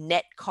carb,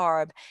 net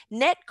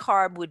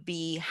carb would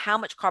be how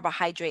much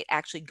carbohydrate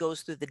actually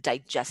goes through the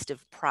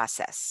digestive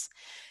process.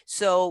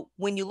 So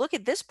when you look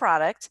at this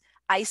product,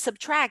 I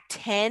subtract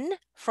 10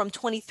 from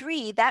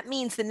 23. That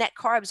means the net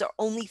carbs are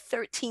only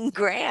 13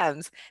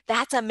 grams.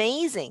 That's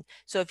amazing.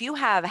 So if you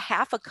have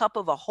half a cup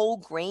of a whole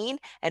grain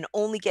and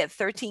only get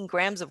 13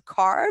 grams of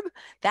carb,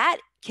 that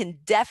can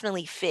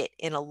definitely fit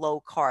in a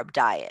low carb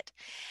diet.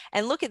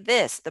 And look at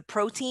this, the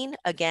protein,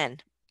 again,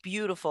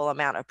 beautiful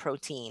amount of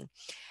protein.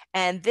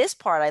 And this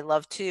part I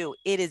love too.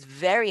 It is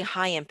very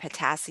high in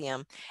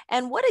potassium.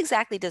 And what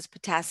exactly does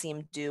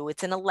potassium do?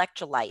 It's an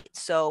electrolyte.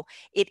 So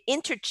it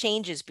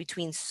interchanges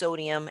between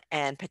sodium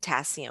and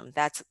potassium.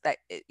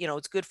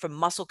 It's good for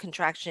muscle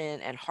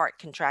contraction and heart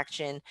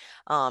contraction.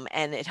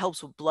 And it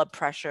helps with blood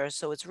pressure.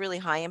 So it's really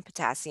high in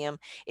potassium.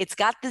 It's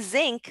got the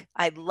zinc.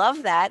 I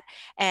love that.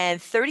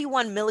 And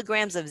 31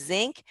 milligrams of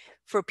zinc.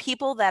 For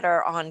people that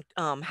are on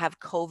have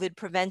COVID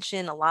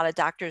prevention, a lot of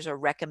doctors are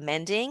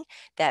recommending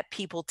that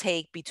people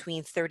take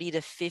between 30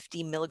 to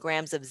 50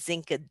 milligrams of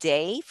zinc a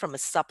day from a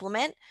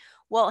supplement.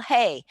 Well,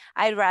 hey,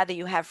 I'd rather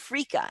you have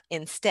Freekeh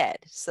instead.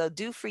 So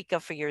do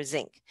Freekeh for your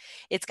zinc.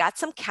 It's got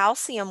some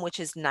calcium, which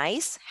is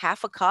nice,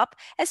 half a cup,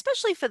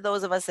 especially for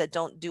those of us that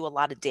don't do a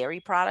lot of dairy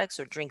products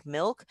or drink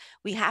milk.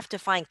 We have to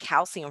find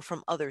calcium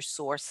from other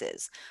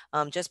sources,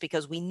 just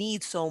because we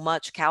need so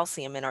much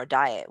calcium in our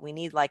diet. We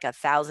need like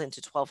 1,000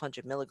 to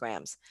 1,200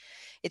 milligrams.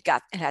 It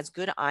has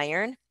good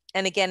iron.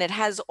 And again, it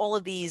has all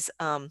of these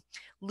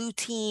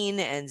lutein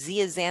and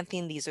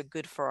zeaxanthin. These are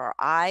good for our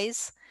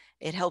eyes.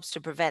 It helps to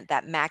prevent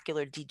that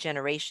macular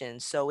degeneration.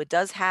 So it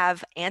does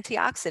have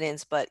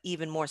antioxidants, but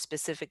even more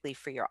specifically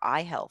for your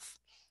eye health.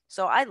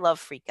 So I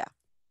love Freekeh.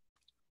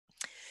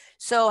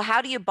 So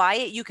how do you buy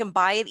it? You can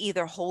buy it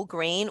either whole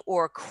grain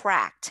or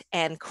cracked.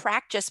 And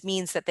cracked just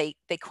means that they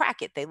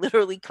crack it. They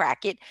literally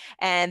crack it.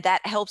 And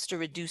that helps to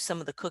reduce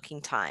some of the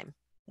cooking time,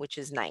 which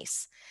is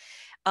nice.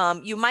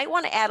 You might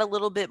want to add a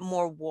little bit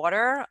more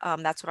water.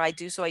 That's what I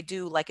do. So I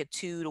do like a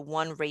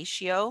 2-to-1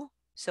 ratio.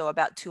 So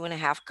about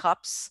 2.5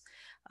 cups.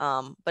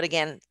 But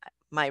again,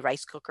 my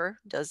rice cooker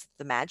does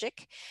the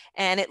magic.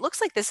 And it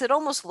looks like this. It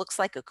almost looks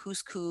like a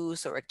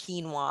couscous or a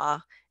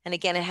quinoa. And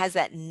again, it has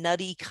that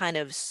nutty kind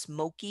of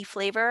smoky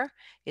flavor.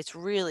 It's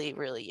really,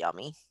 really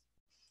yummy.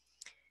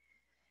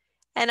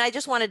 And I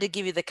just wanted to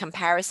give you the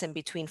comparison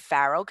between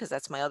farro, because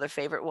that's my other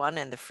favorite one,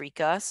 and the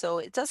freekeh. So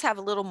it does have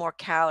a little more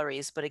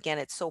calories, but again,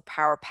 it's so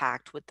power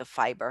packed with the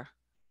fiber.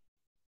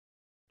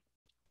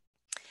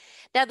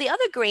 Now, the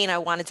other grain I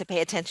wanted to pay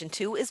attention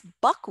to is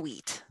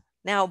buckwheat.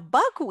 Now,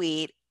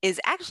 buckwheat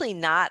is actually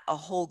not a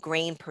whole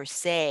grain per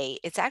se.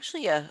 It's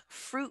actually a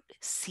fruit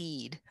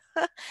seed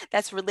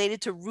that's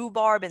related to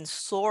rhubarb and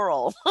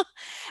sorrel.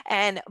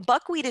 And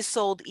buckwheat is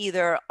sold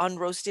either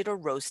unroasted or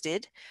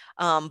roasted.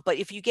 But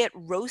if you get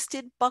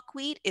roasted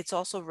buckwheat, it's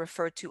also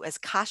referred to as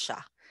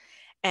kasha.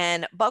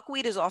 And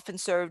buckwheat is often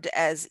served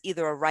as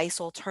either a rice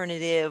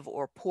alternative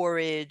or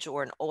porridge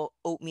or an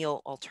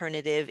oatmeal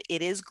alternative.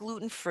 It is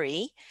gluten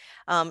free.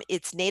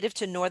 It's native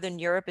to Northern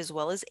Europe as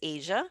well as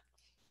Asia.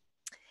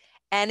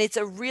 And it's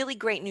a really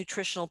great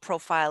nutritional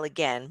profile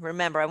again.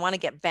 Remember, I want to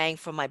get bang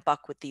for my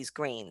buck with these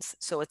grains.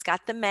 So it's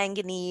got the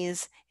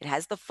manganese, it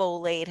has the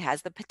folate, it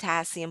has the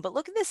potassium, but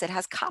look at this, it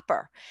has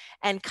copper.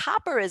 And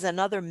copper is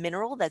another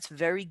mineral that's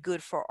very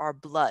good for our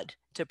blood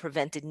to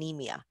prevent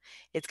anemia.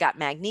 It's got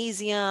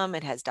magnesium,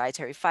 it has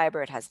dietary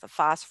fiber, it has the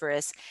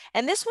phosphorus.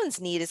 And this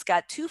one's neat. It's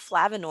got two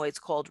flavonoids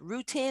called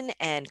rutin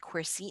and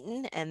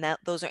quercetin, and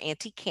those are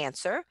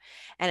anti-cancer.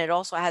 And it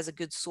also has a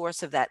good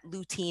source of that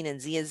lutein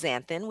and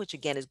zeaxanthin, which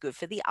again is good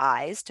for the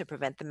eyes to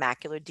prevent the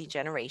macular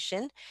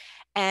degeneration.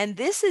 And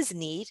this is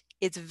neat.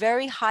 It's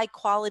very high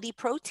quality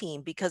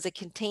protein because it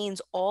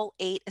contains all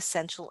 8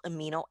 essential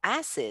amino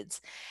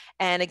acids.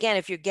 And again,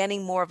 if you're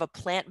getting more of a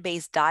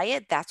plant-based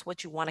diet, that's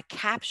what you want to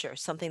capture,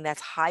 something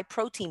that's high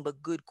protein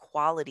but good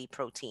quality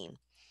protein.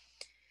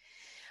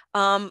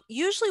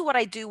 Usually what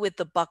I do with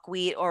the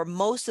buckwheat or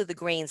most of the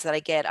grains that I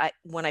get,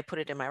 when I put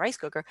it in my rice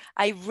cooker,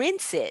 I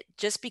rinse it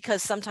just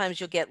because sometimes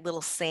you'll get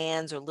little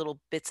sands or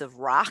little bits of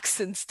rocks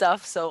and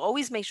stuff. So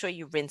always make sure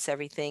you rinse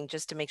everything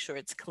just to make sure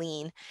it's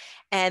clean.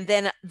 And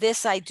then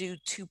this I do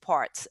 2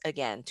 parts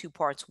again, 2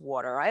 parts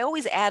water. I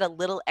always add a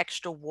little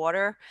extra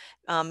water.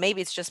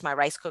 Maybe it's just my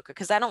rice cooker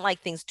because I don't like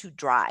things too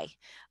dry.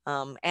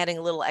 Adding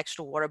a little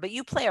extra water, but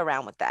you play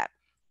around with that.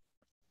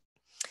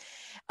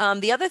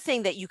 The other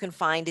thing that you can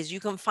find is you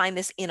can find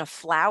this in a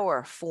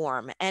flour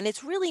form, and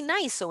it's really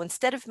nice. So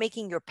instead of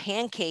making your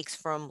pancakes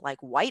from like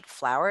white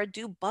flour,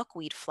 do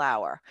buckwheat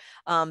flour.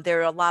 There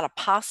are a lot of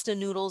pasta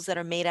noodles that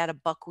are made out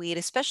of buckwheat,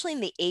 especially in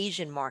the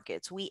Asian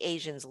markets. We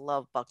Asians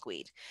love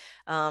buckwheat.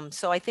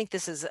 So I think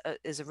this is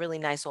a really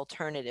nice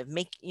alternative.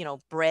 Make,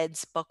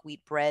 breads,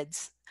 buckwheat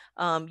breads.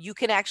 You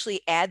can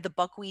actually add the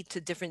buckwheat to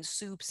different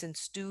soups and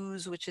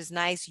stews, which is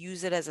nice.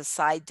 Use it as a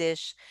side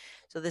dish.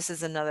 So this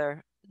is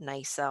another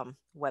nice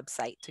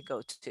website to go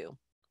to.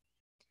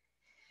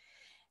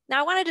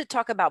 Now, I wanted to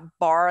talk about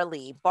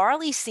barley.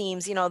 Barley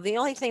seems, the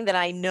only thing that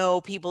I know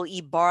people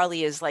eat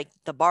barley is like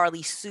the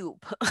barley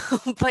soup,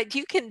 but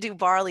you can do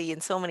barley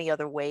in so many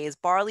other ways.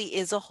 Barley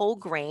is a whole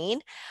grain.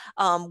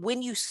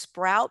 When you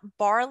sprout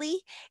barley,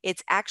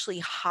 it's actually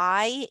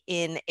high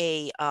in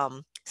a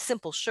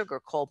simple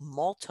sugar called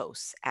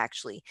maltose,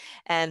 actually,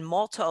 and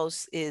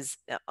maltose is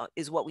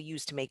what we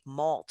use to make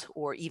malt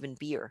or even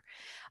beer.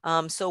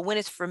 So when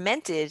it's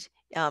fermented,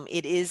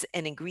 it is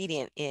an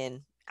ingredient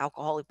in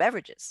alcoholic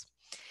beverages.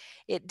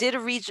 It did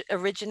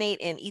originate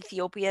in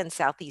Ethiopia and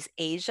Southeast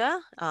Asia.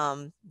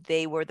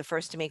 They were the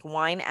first to make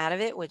wine out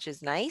of it, which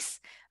is nice.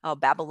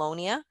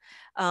 Babylonia.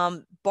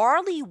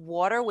 Barley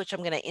water, which I'm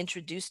going to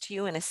introduce to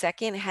you in a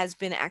second, has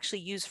been actually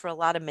used for a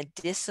lot of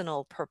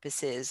medicinal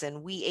purposes,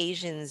 and we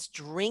Asians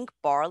drink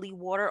barley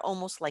water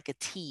almost like a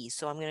tea.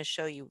 So I'm going to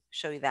show you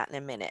that in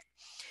a minute.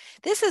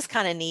 This is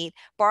kind of neat.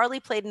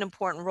 Barley played an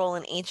important role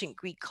in ancient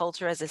Greek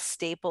culture as a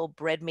staple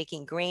bread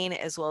making grain,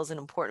 as well as an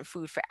important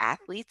food for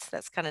athletes.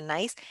 That's kind of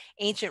nice.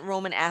 Ancient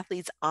Roman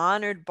athletes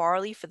honored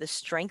barley for the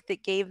strength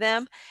it gave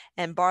them,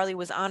 and barley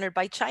was honored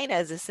by China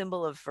as a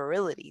symbol of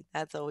virility.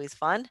 That's always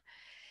fun.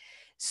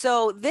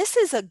 So this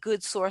is a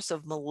good source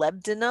of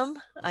molybdenum.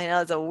 I know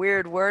it's a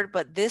weird word,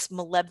 but this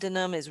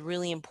molybdenum is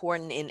really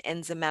important in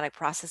enzymatic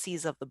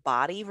processes of the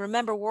body.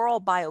 Remember, we're all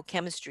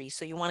biochemistry,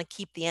 so you want to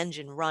keep the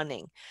engine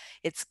running.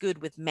 It's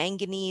good with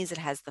manganese. It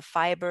has the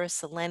fiber,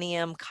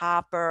 selenium,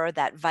 copper,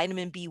 that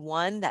vitamin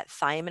B1, that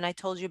thiamine I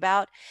told you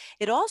about.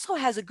 It also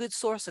has a good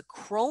source of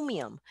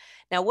chromium.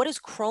 Now, what is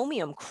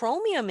chromium?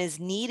 Chromium is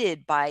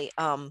needed by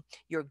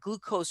your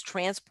glucose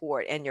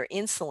transport and your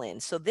insulin.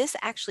 So this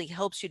actually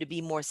helps you to be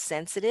more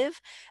sensitive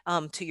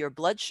to your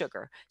blood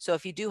sugar. So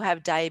if you do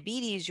have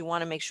diabetes, you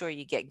want to make sure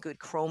you get good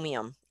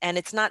chromium. And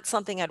it's not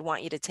something I'd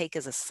want you to take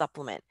as a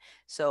supplement.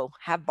 So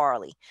have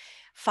barley.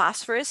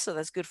 Phosphorus, so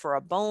that's good for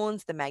our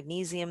bones, the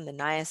magnesium, the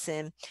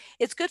niacin.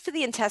 It's good for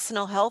the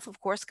intestinal health, of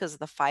course, because of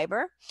the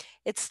fiber.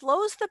 It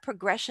slows the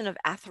progression of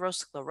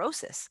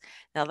atherosclerosis.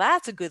 Now,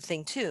 that's a good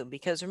thing too,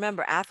 because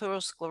remember,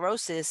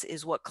 atherosclerosis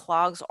is what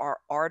clogs our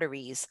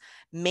arteries,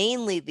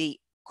 mainly the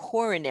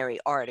coronary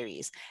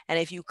arteries. And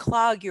if you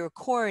clog your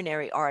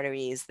coronary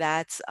arteries,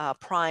 that's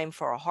prime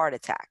for a heart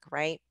attack,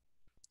 right?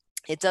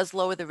 It does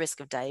lower the risk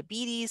of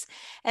diabetes.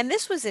 And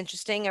this was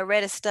interesting. I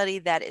read a study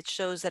that it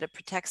shows that it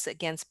protects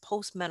against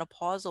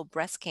postmenopausal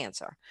breast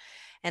cancer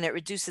and it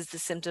reduces the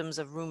symptoms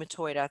of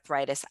rheumatoid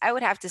arthritis. I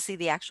would have to see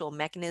the actual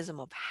mechanism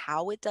of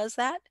how it does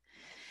that.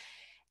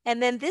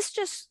 And then this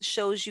just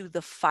shows you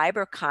the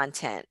fiber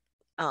content.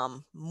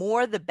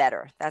 More the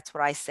better. That's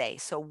what I say.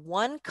 So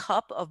 1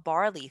 cup of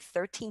barley,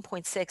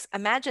 13.6.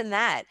 Imagine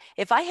that.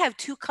 If I have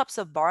 2 cups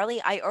of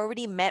barley, I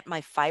already met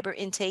my fiber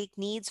intake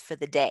needs for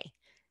the day.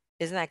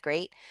 Isn't that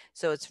great?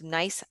 So it's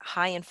nice,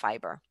 high in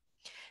fiber.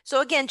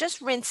 So again,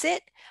 just rinse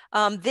it.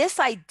 This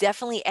I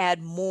definitely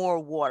add more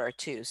water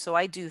to. So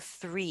I do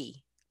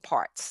 3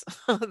 parts,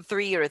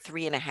 3 or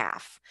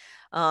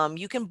 3.5.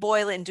 You can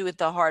boil it and do it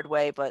the hard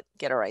way, but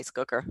get a rice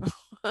cooker.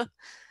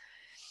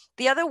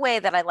 The other way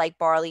that I like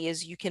barley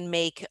is you can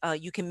mix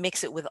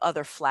it with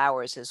other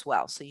flours as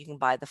well. So you can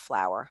buy the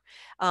flour.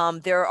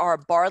 There are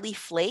barley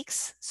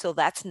flakes, so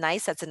that's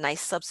nice. That's a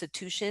nice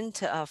substitution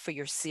to for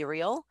your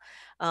cereal.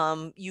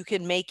 You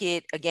can make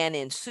it again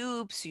in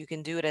soups. You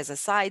can do it as a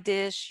side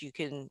dish. You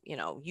can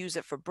use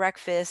it for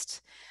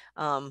breakfast.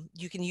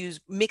 You can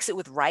mix it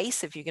with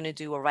rice if you're going to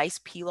do a rice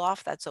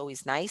pilaf. That's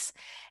always nice.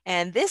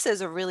 And this is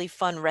a really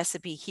fun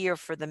recipe here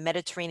for the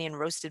Mediterranean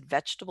roasted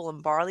vegetable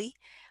and barley.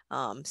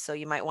 So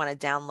you might want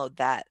to download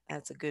that.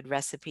 That's a good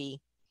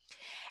recipe.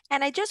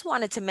 And I just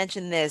wanted to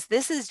mention this.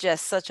 This is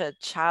just such a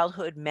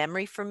childhood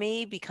memory for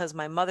me because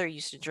my mother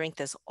used to drink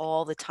this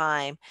all the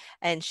time.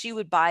 And she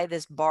would buy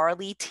this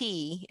barley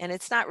tea, and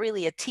it's not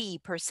really a tea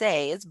per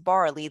se, it's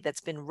barley that's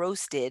been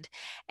roasted.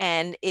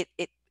 And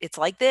it's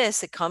like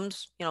this. It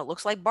comes, it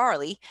looks like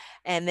barley.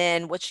 And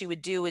then what she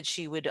would do is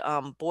she would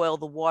boil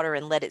the water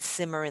and let it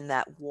simmer in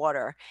that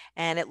water.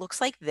 And it looks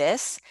like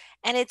this.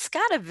 And it's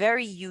got a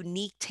very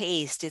unique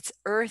taste. It's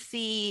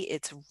earthy,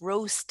 it's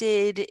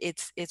roasted,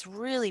 it's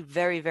really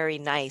very, very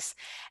nice.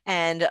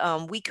 And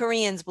we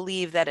Koreans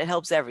believe that it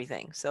helps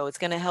everything. So it's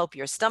going to help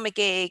your stomach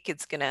ache,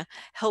 it's going to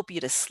help you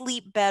to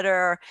sleep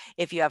better.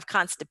 If you have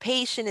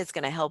constipation, it's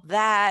going to help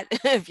that.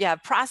 If you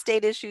have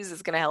prostate issues,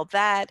 it's going to help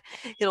that.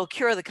 It'll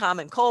cure the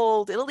common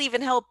cold. It'll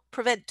even help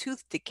prevent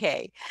tooth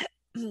decay.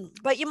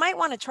 But you might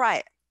want to try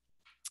it.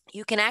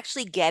 You can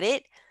actually get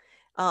it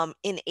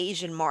in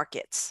Asian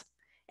markets.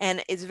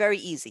 And it's very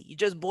easy. You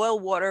just boil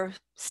water,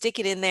 stick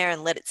it in there,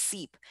 and let it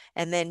seep.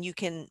 And then you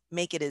can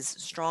make it as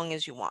strong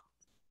as you want.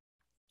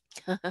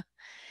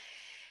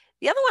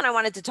 The other one I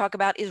wanted to talk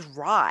about is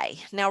rye.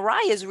 Now,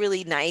 rye is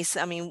really nice.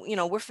 I mean,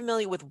 we're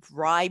familiar with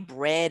rye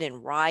bread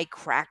and rye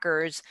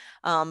crackers.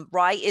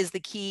 Rye is the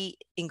key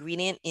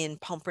ingredient in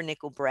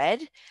pumpernickel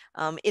bread.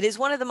 It is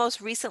one of the most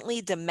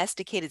recently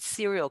domesticated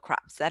cereal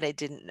crops that I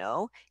didn't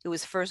know. It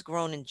was first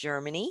grown in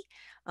Germany.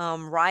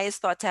 Rye is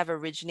thought to have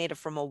originated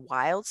from a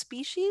wild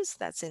species.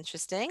 That's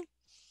interesting.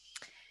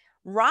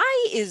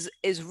 Rye is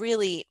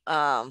really,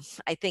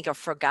 I think, a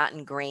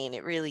forgotten grain.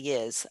 It really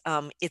is.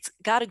 It's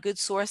got a good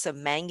source of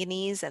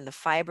manganese and the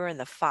fiber and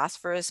the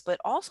phosphorus, but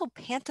also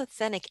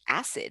pantothenic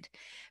acid.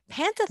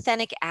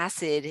 Pantothenic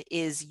acid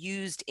is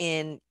used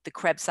in the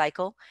Krebs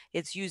cycle.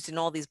 It's used in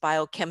all these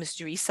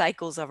biochemistry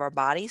cycles of our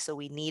body, so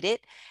we need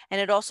it.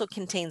 And it also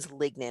contains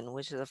lignin,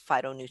 which is a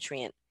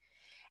phytonutrient.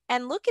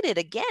 And look at it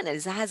again,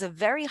 it has a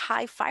very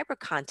high fiber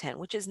content,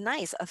 which is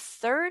nice. A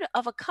third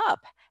of a cup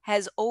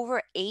has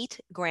over 8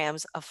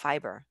 grams of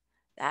fiber.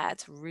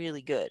 That's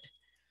really good.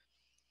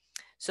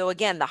 So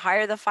again, the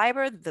higher the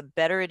fiber, the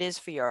better it is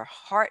for your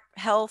heart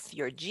health,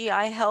 your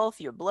GI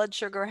health, your blood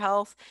sugar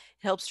health.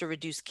 It helps to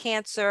reduce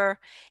cancer.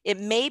 It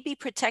may be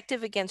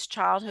protective against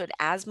childhood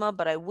asthma,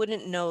 but I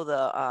wouldn't know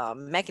the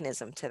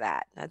mechanism to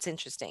that. That's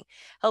interesting.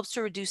 Helps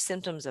to reduce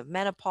symptoms of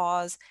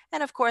menopause.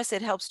 And of course,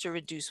 it helps to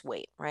reduce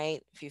weight,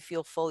 right? If you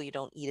feel full, you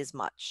don't eat as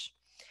much.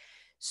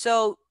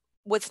 So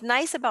what's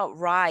nice about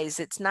rye is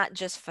it's not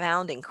just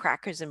found in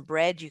crackers and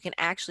bread. You can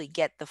actually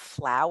get the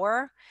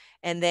flour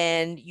and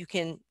then you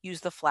can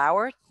use the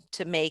flour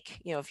to make,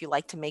 if you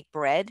like to make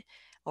bread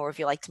or if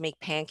you like to make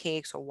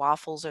pancakes or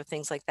waffles or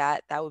things like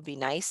that, that would be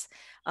nice.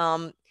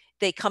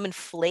 They come in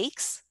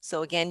flakes.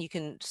 So again, you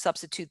can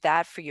substitute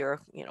that for your,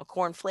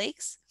 corn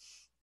flakes.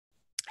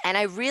 And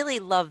I really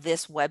love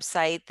this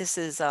website. This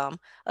is a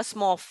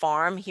small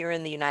farm here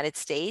in the United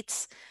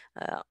States.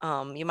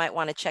 You might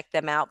want to check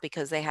them out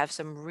because they have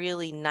some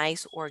really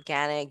nice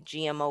organic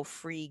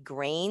GMO-free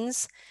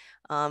grains.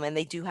 And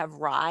they do have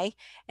rye.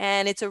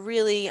 And it's a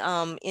really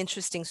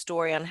interesting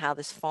story on how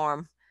this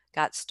farm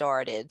got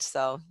started.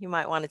 So you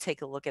might want to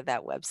take a look at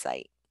that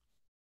website.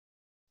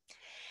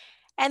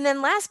 And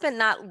then last but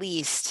not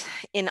least,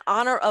 in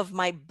honor of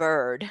my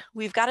bird,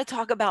 we've got to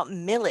talk about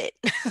millet.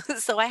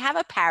 So I have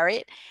a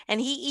parrot and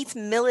he eats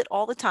millet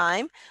all the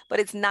time, but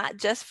it's not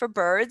just for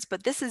birds,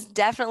 but this is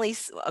definitely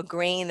a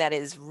grain that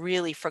is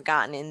really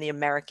forgotten in the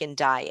American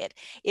diet.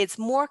 It's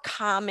more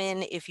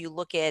common if you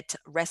look at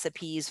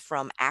recipes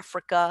from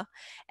Africa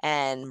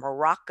and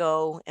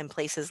Morocco and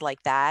places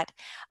like that.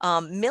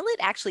 Millet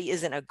actually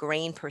isn't a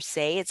grain per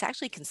se, it's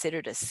actually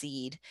considered a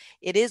seed.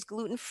 It is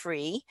gluten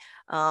free.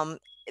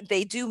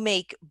 They do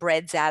make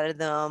breads out of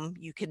them.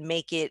 You can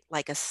make it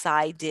like a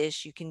side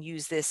dish. You can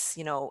use this,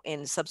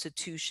 in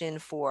substitution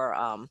for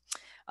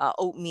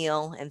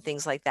oatmeal and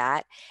things like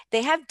that.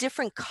 They have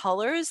different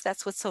colors.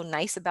 That's what's so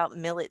nice about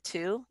millet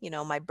too.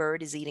 My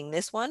bird is eating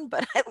this one,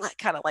 but I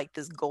kind of like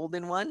this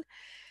golden one.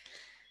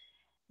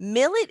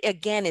 Millet,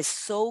 again, is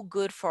so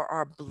good for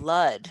our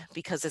blood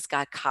because it's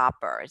got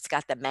copper, it's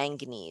got the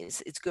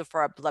manganese. It's good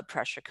for our blood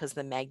pressure because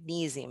the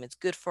magnesium. It's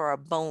good for our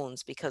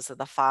bones because of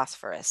the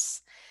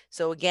phosphorus.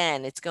 So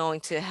again, it's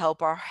going to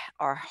help our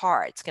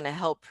heart. It's going to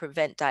help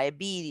prevent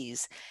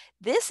diabetes.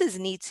 This is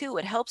neat too.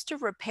 It helps to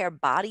repair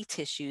body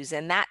tissues,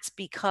 and that's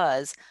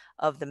because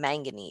of the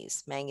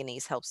manganese.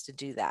 Manganese helps to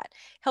do that.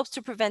 Helps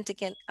to prevent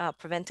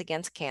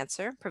against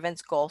cancer,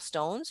 prevents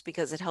gallstones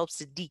because it helps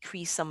to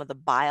decrease some of the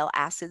bile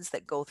acids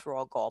that go through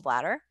our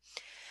gallbladder.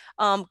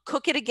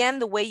 Cook it again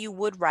the way you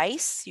would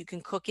rice. You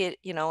can cook it,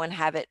 and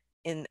have it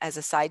in as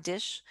a side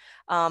dish.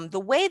 The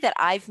way that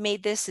I've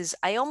made this is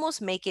I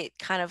almost make it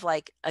kind of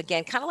like,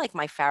 again, kind of like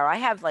my farro. I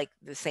have like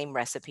the same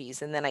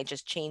recipes and then I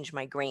just change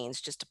my grains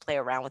just to play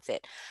around with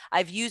it.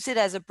 I've used it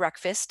as a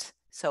breakfast.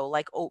 So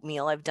like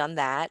oatmeal, I've done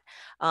that.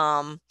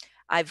 Um,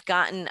 I've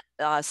gotten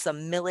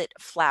some millet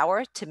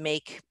flour to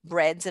make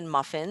breads and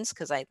muffins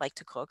because I like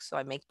to cook, so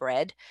I make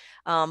bread.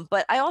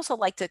 But I also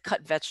like to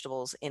cut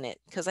vegetables in it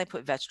because I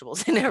put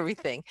vegetables in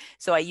everything.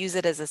 So I use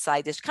it as a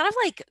side dish, kind of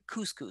like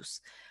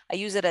couscous. I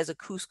use it as a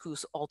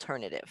couscous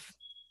alternative.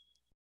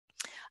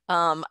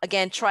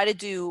 Again, try to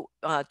do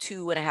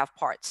 2.5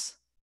 parts.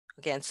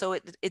 Again, so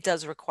it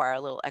does require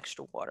a little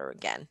extra water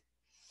again.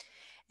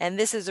 And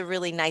this is a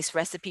really nice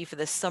recipe for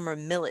the summer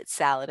millet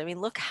salad. I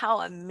mean, look how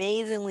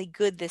amazingly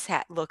good this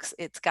hat looks.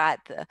 It's got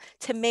the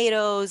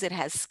tomatoes, it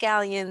has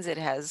scallions, it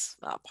has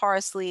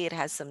parsley, it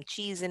has some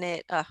cheese in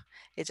it.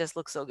 It just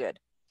looks so good.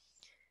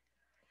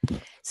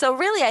 So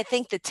really, I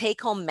think the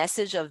take-home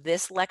message of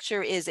this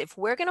lecture is if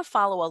we're going to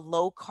follow a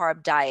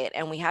low-carb diet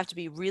and we have to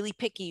be really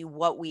picky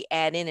what we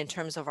add in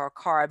terms of our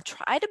carb,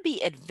 try to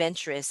be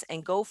adventurous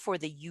and go for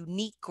the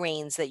unique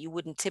grains that you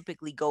wouldn't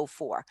typically go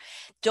for.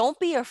 Don't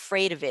be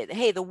afraid of it.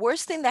 Hey, the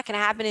worst thing that can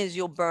happen is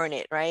you'll burn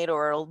it, right?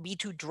 Or it'll be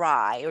too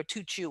dry or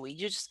too chewy.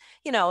 You just,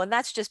 and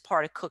that's just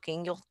part of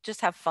cooking. You'll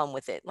just have fun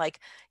with it. Like,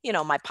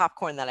 my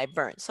popcorn that I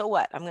burnt. So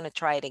what? I'm going to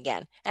try it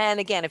again. And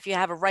again, if you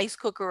have a rice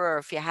cooker or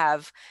if you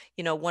have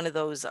one of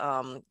those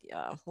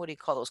what do you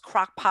call those,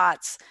 crock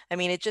pots? I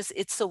mean,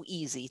 it's so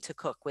easy to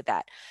cook with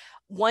that.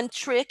 One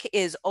trick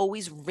is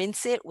always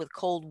rinse it with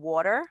cold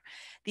water.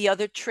 The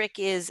other trick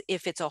is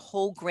if it's a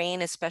whole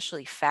grain,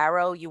 especially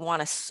farro, you want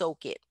to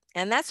soak it.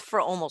 And that's for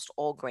almost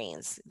all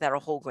grains that are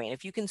whole grain.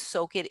 If you can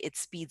soak it, it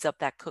speeds up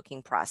that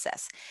cooking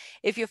process.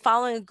 If you're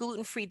following a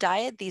gluten-free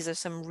diet, these are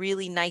some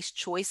really nice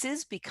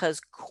choices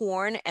because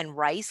corn and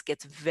rice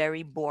gets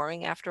very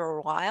boring after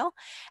a while.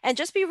 And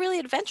just be really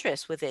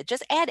adventurous with it.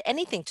 Just add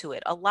anything to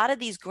it. A lot of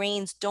these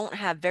grains don't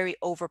have very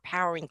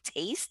overpowering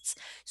tastes,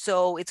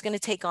 so it's going to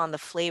take on the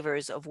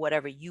flavors of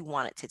whatever you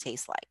want it to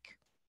taste like.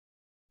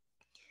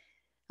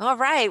 All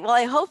right. Well,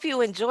 I hope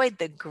you enjoyed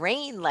the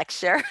grain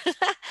lecture.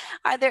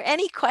 Are there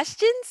any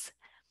questions?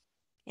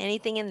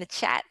 Anything in the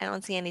chat? I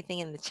don't see anything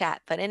in the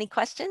chat, but any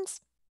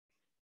questions?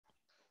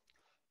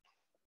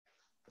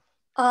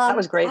 That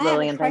was great,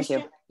 Lillian. Thank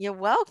you. You're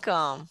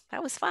welcome.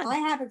 That was fun. I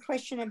have a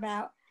question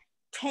about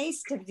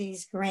taste of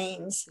these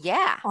grains.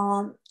 Yeah.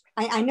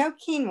 I know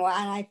quinoa,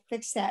 and I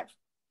fix that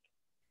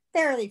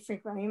fairly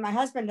frequently. My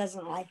husband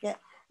doesn't like it,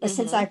 but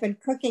since I've been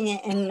cooking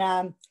it in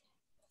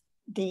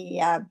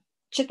the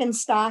chicken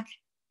stock,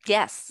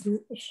 yes,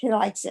 he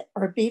likes it,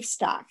 or beef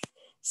stock.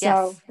 So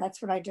yes,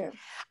 that's what I do.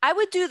 I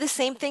would do the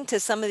same thing to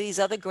some of these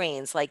other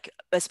grains, like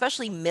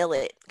especially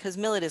millet, because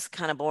millet is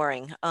kind of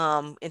boring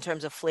in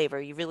terms of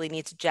flavor. You really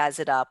need to jazz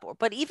it up.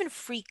 But even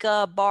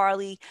freekeh,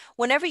 barley,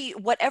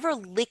 whatever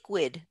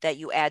liquid that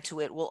you add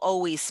to it will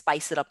always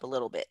spice it up a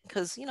little bit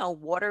because,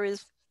 water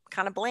is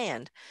kind of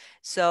bland.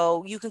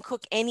 So you can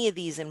cook any of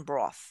these in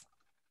broth.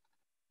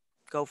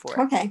 Go for it.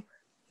 Okay.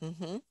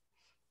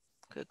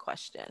 Good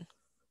question.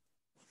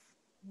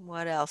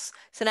 What else?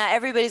 So now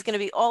everybody's going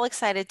to be all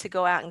excited to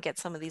go out and get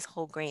some of these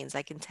whole grains.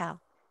 I can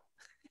tell.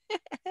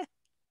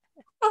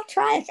 I'll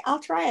try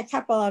a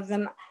couple of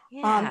them.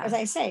 Yeah. As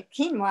I say,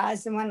 quinoa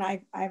is the one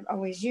I've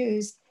always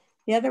used.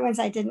 The other ones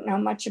I didn't know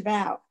much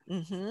about.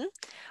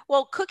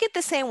 Well, cook it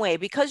the same way.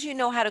 Because you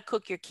know how to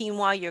cook your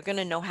quinoa, you're going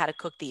to know how to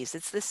cook these.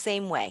 It's the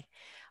same way.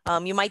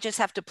 You might just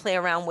have to play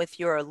around with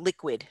your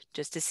liquid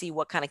just to see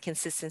what kind of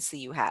consistency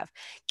you have.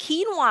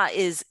 Quinoa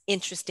is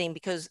interesting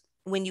because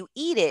when you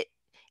eat it,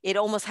 it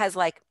almost has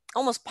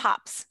almost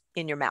pops.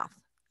 in your mouth,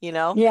 you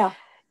know? Yeah.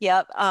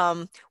 Yep.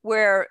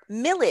 Where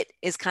millet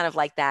is kind of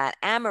like that.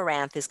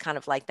 Amaranth is kind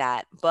of like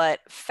that. But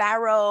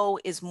farro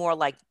is more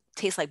like,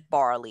 tastes like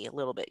barley a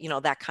little bit, you know,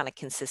 that kind of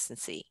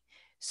consistency.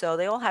 So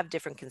they all have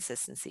different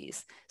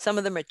consistencies. Some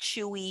of them are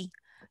chewy,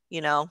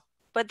 you know,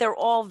 but they're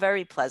all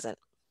very pleasant.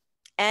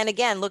 And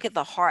again, look at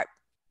the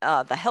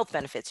health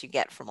benefits you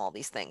get from all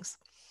these things.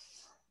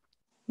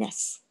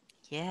 Yes.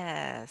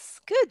 Yes.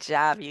 Good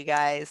job, you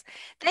guys.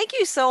 Thank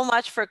you so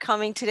much for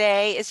coming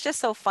today. It's just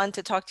so fun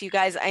to talk to you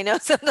guys. I know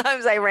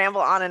sometimes I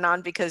ramble on and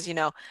on because, you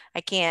know, I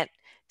can't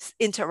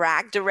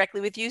interact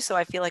directly with you. So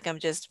I feel like I'm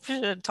just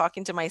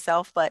talking to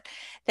myself, but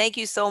thank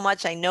you so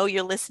much. I know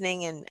you're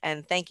listening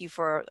and thank you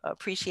for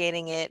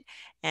appreciating it.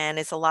 And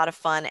it's a lot of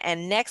fun.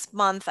 And next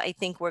month, I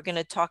think we're going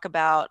to talk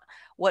about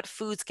what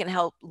foods can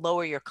help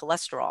lower your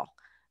cholesterol.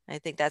 I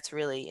think that's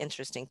really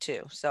interesting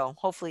too. So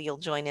hopefully you'll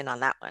join in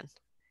on that one.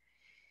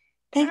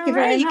 Thank you All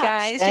very right, much.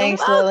 guys.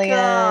 Thanks, You're Lillian.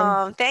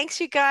 welcome. Thanks,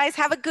 you guys.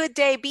 Have a good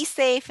day. Be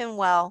safe and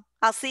well.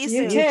 I'll see you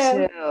You soon.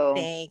 too. You too.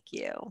 Thank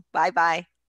you. Bye-bye.